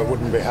 you know, I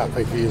wouldn't be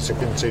happy for you to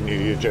continue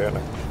your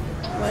journey.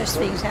 Worst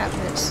things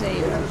happen at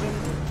sea.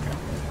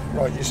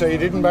 Right, you say you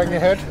didn't bang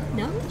your head?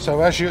 No. So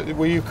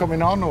were you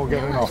coming on or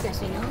getting off?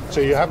 Getting off. So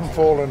you haven't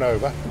fallen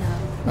over?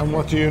 No. And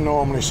what do you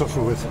normally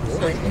suffer with? Me.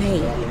 Do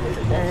you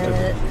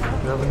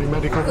have any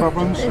medical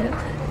problems?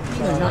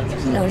 Well, not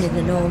only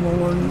the normal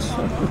ones.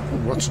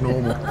 What's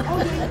normal?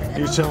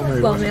 You tell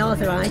me. Well, my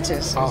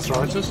arthritis.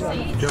 Arthritis? Do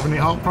you have any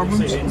heart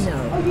problems? No.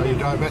 Are you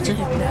diabetic?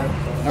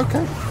 No.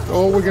 Okay.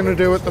 All we're going to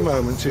do at the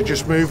moment is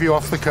just move you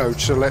off the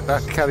coach, so let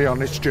that carry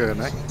on its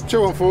journey.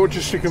 214,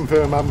 just to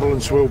confirm,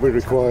 ambulance will be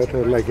required,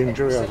 a leg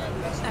injury.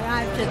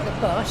 Arrived at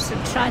the bus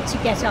and tried to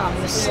get on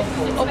up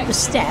the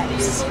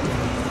steps,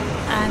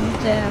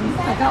 and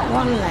I got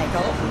one leg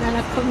up, and then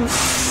I couldn't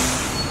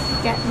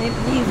get my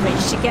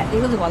leverage to get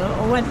the other one.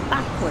 I went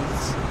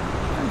backwards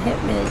and hit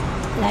my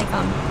leg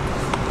on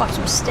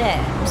bottom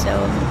stair, so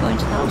I'm going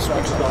to the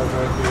hospital.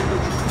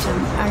 So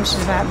I'm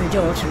anxious about my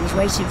daughter who's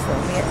waiting for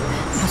me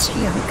at a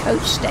young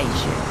coach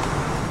station.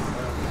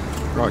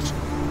 Right.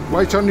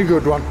 Wait on your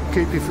good one.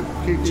 Keep your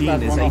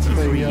Jean is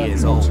 83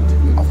 years old.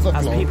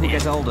 As people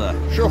get older,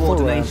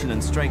 coordination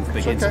and strength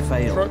begin to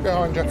fail.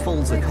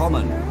 Falls are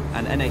common,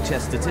 and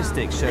NHS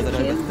statistics show that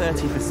over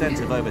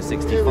 30% of over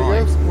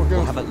 65s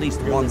will have at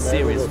least one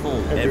serious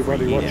fall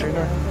every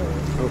year.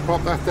 We'll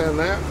pop that down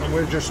there, and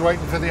we're just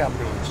waiting for the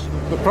ambulance.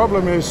 The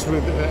problem is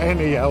with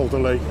any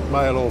elderly,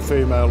 male or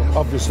female,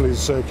 obviously the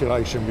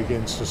circulation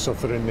begins to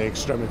suffer in the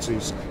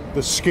extremities.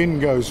 The skin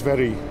goes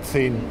very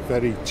thin,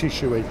 very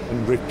tissuey,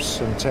 and rips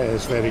and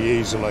tears very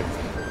easily.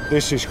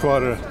 This is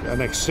quite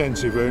an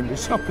extensive wound.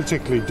 It's not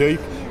particularly deep,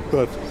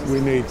 but we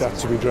need that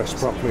to be dressed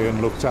properly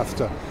and looked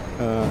after,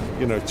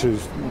 you know, to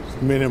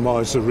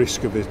minimise the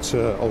risk of it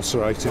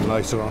ulcerating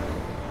later on.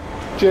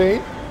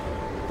 Jean,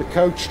 the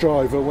coach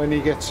driver, when he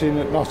gets in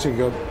at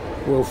Nottingham,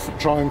 will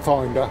try and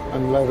find her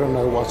and let her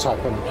know what's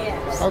happened.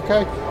 Yes.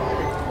 Okay?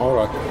 All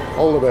right.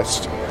 All the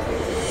best.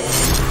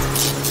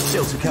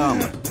 Still to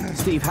come,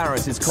 Steve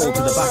Harris is called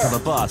to the back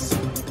of a bus.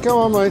 Go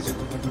on, mate.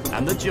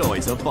 And the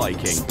joys of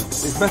biking.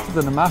 It's better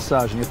than a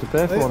massage and you have to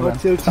pay for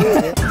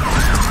it.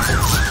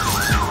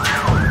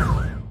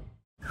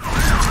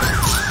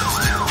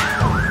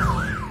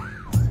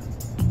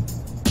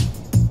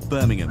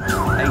 Birmingham, 8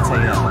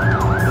 a.m.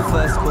 The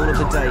first call of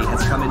the day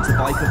has come into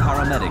biker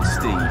paramedic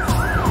Steve.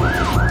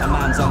 A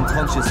man's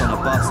unconscious on a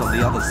bus on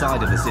the other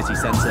side of the city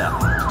centre.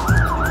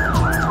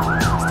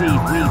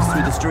 Steve weaves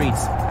through the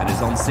streets and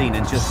is on scene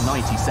in just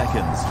 90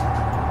 seconds.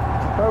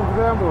 Over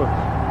the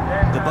ambulance.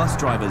 The bus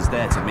driver's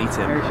there to meet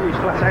him. He's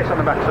flat out on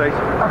the back seat.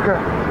 Okay.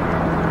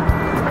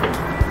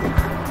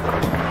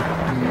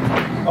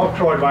 I've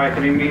tried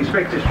waking him, the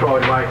inspector's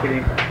tried waking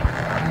him.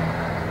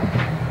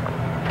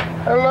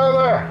 Hello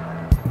there.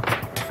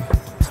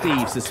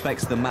 Steve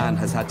suspects the man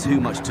has had too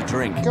much to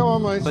drink. Go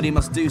on, mate. But he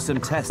must do some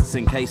tests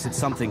in case it's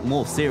something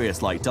more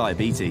serious like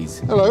diabetes.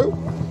 Hello.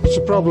 What's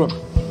the problem?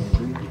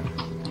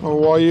 Or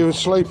why are you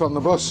asleep on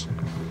the bus?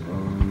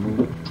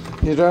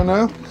 You don't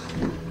know?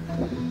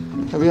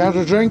 Have you had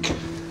a drink?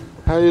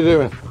 How you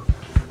doing?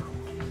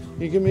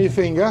 You give me your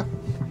finger.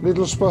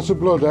 Little spot of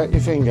blood out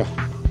your finger.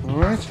 All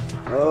right?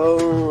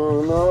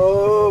 Oh,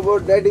 no,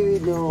 but Daddy,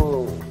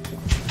 no.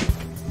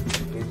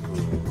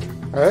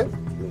 Hey?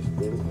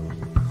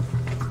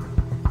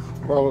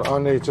 Well, I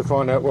need to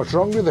find out what's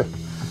wrong with it.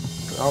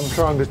 I'm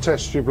trying to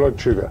test your blood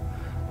sugar.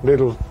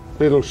 Little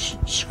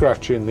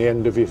scratch in the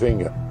end of your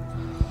finger.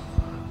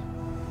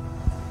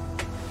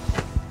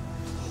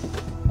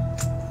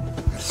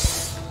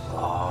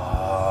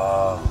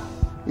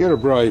 You're a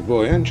brave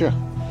boy, aren't you?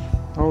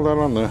 Hold that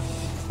on there.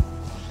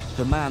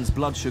 The man's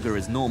blood sugar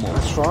is normal.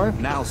 That's fine.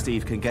 Now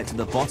Steve can get to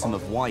the bottom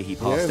of why he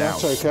passed Yeah, out.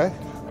 that's okay.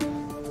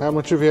 How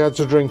much have you had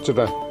to drink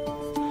today?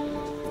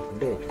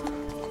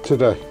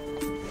 Today?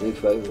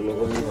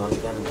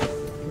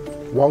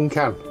 1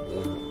 can.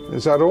 Yeah.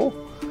 Is that all?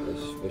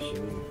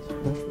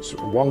 It's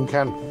 1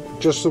 can.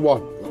 Just the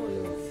one.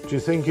 Do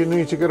you think you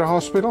need to go to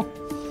hospital?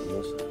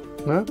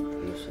 No?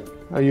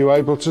 Are you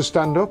able to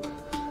stand up?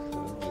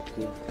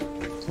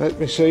 Let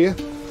me see you.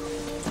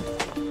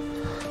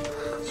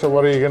 So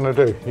what are you going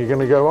to do? You're going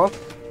to go on?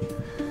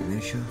 Yeah,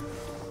 sure.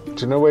 Do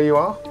you know where you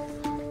are?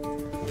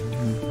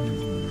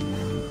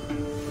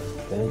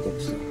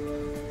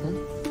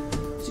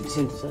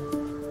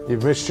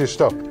 You've missed your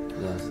stop?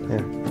 Yes.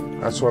 Yeah.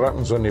 That's what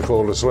happens when you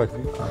fall asleep.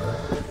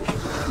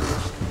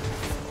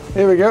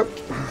 Here we go.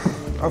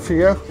 Off you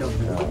go.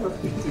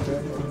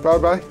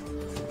 Bye-bye.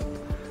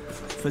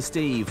 For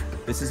Steve,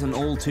 this is an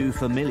all too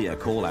familiar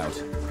call-out.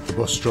 The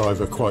bus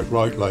driver, quite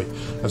rightly,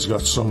 has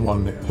got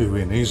someone who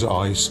in his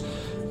eyes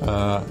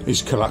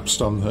He's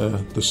collapsed on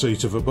the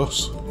seat of a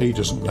bus. He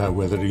doesn't know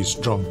whether he's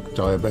drunk,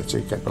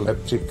 diabetic,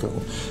 epileptic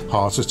or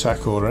heart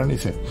attack or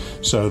anything.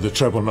 So the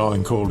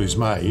 999 call is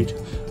made,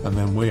 and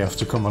then we have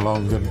to come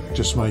along and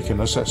just make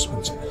an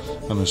assessment.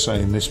 And I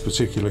say in this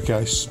particular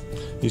case,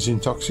 he's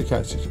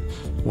intoxicated.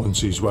 Once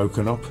he's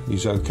woken up,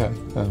 he's okay,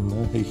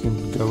 and he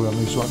can go on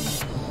his way.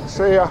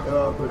 See ya.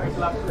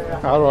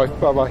 All right,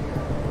 bye-bye.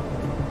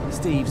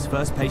 Steve's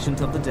first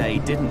patient of the day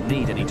didn't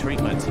need any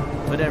treatment,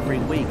 but every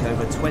week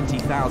over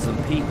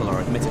 20,000 people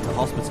are admitted to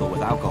hospital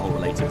with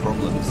alcohol-related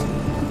problems.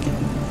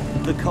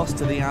 The cost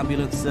to the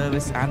ambulance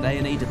service and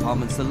A&E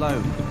departments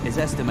alone is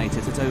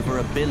estimated at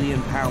over £1 billion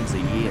a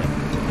year.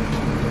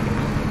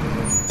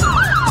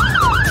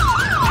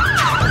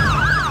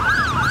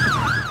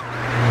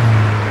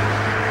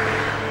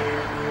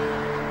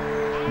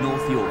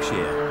 North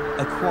Yorkshire,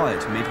 a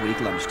quiet midweek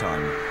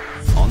lunchtime.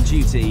 On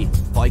duty,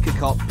 biker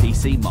cop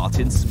PC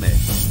Martin Smith.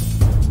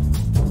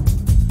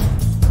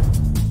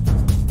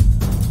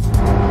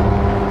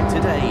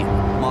 Today,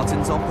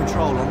 Martin's on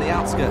patrol on the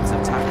outskirts of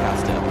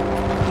Tadcaster.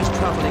 He's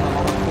travelling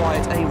along a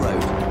quiet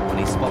A-road when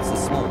he spots a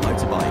small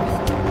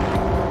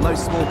motorbike.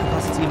 Most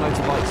small-capacity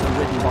motorbikes are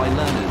ridden by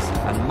learners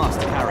and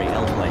must carry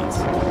L-plates.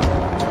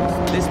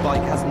 This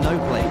bike has no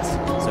plates,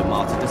 so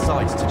Martin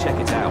decides to check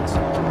it out.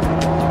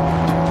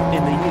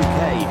 In the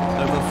UK,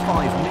 over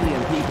 5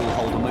 million people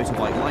hold a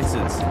motorbike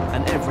licence,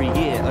 and every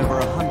year over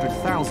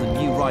 100,000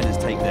 new riders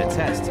take their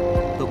test.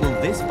 But will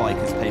this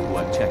biker's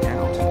paperwork check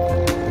out?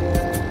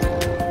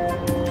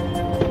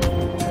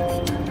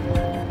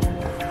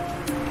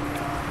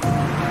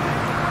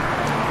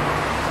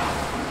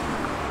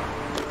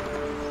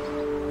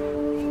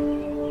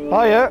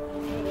 Hiya.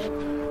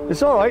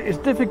 It's alright, it's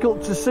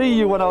difficult to see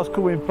you when I was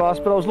coming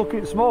past, but I was looking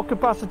at small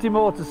capacity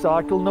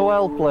motorcycle, no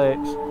L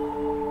plates.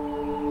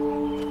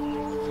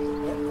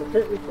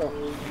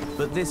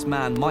 But this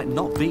man might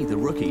not be the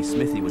rookie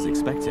Smithy was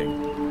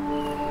expecting.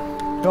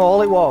 No,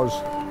 all it was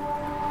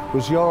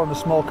you're on a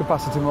small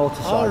capacity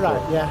motorcycle. All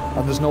right, yeah.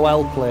 And there's no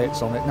L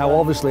plates on it. Now,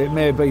 obviously, it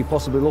may be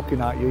possibly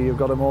looking at you, you've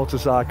got a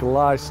motorcycle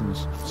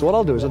licence. So what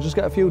I'll do is I'll just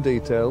get a few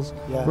details,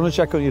 run a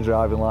check on your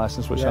driving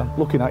licence, which I'm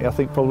looking at you, I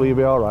think probably you'll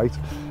be all right,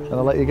 and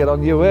I'll let you get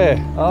on your way.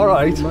 All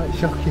right. It might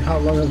shock you how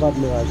long I've had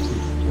my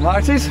licence.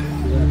 Might it?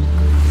 Yeah.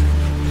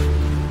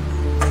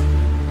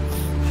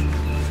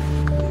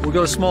 We've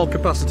got a small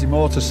capacity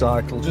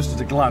motorcycle. Just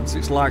at a glance,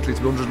 it's likely to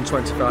be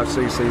 125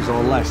 cc's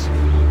or less.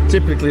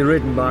 Typically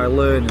ridden by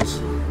learners.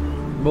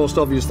 The most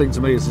obvious thing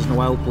to me is there's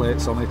no L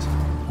plates on it.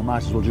 I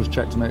might as well just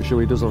check to make sure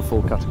he does have a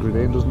full category D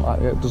and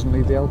doesn't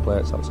need the L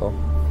plates, that's all.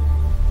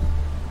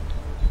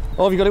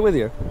 Oh, have you got it with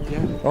you?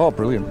 Yeah. Oh,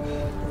 brilliant.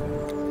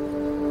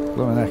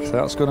 Blimey,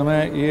 that's going to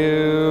make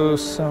you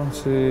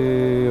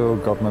 70... Oh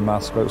God, my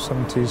maths about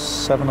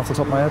 77 off the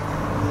top of my head.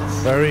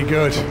 Very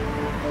good. I've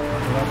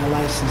had my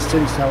licence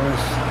since I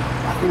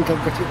think you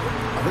could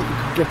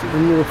get it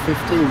when you were 15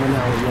 when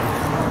I was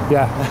young.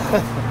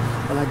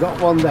 Yeah. And I got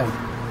one then.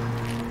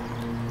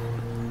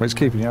 Well, it's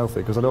keeping you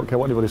healthy, because I don't care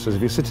what anybody says, if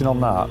you're sitting on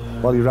that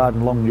while you're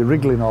riding along, you're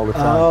wriggling all the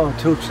time. Oh,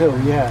 too,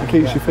 yeah. It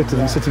keeps you fitter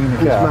than sitting in the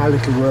car. It's my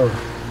little world.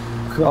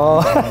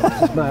 Oh.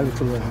 It's my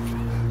little world.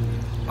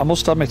 I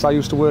must admit, I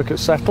used to work at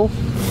Settle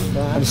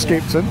and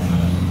Skipton.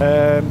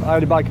 I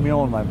had a bike of my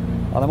own then.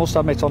 And I must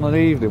admit, on an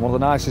evening, one of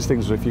the nicest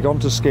things was if you're going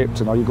to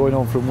Skipton or you're going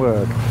home from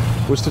work,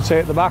 was to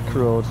take the back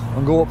road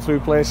and go up through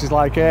places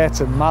like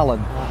Ayton,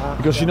 Malin,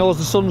 because you know as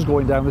the sun's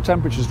going down, the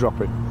temperature's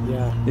dropping.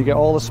 Yeah. You get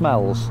all the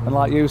smells, and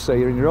like you say,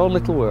 you're in your own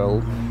little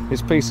world.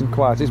 It's peace and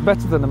quiet. It's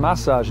better than a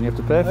massage, and you have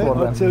to pay for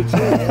one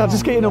then. I'll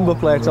just get your number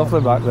plate off the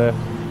back there.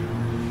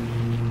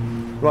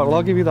 Right, well,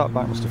 I'll give you that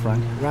back, Mr.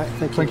 Frank. Right,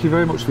 thank you. Thank you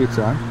very much for your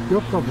time.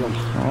 No problem.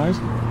 All right.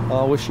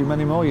 I wish you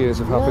many more years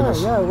of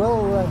happiness. Yeah,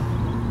 well...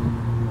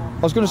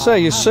 I was going to say,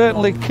 you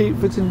certainly keep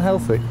fit and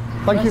healthy.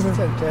 Thank you.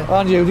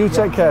 And you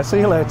take care. See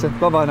you later.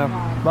 Bye-bye now.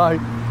 Bye.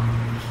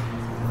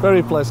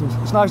 Very pleasant.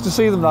 It's nice to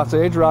see them that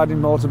age, riding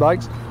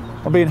motorbikes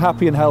and being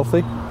happy and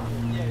healthy.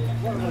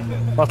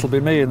 That'll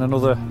be me in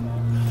another...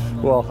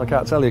 Well, I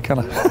can't tell you, can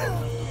I?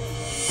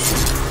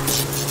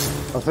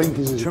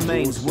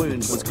 Tremaine's wound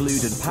was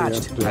glued and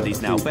patched, and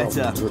he's now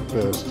better.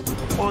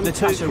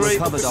 Natasha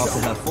recovered after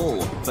her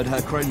fall, but her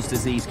Crohn's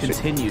disease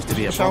continues to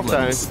be a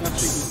problem.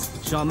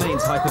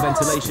 Charmaine's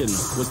hyperventilation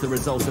was the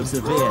result of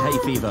severe hay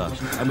fever,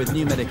 and with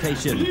new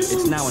medication,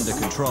 it's now under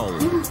control.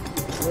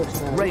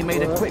 Ray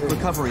made a quick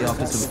recovery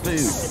after some food.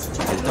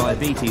 His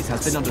diabetes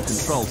has been under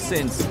control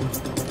since.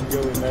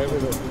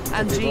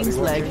 And Jean's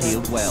leg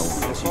healed well.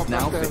 She's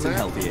now fit and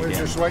healthy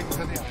again.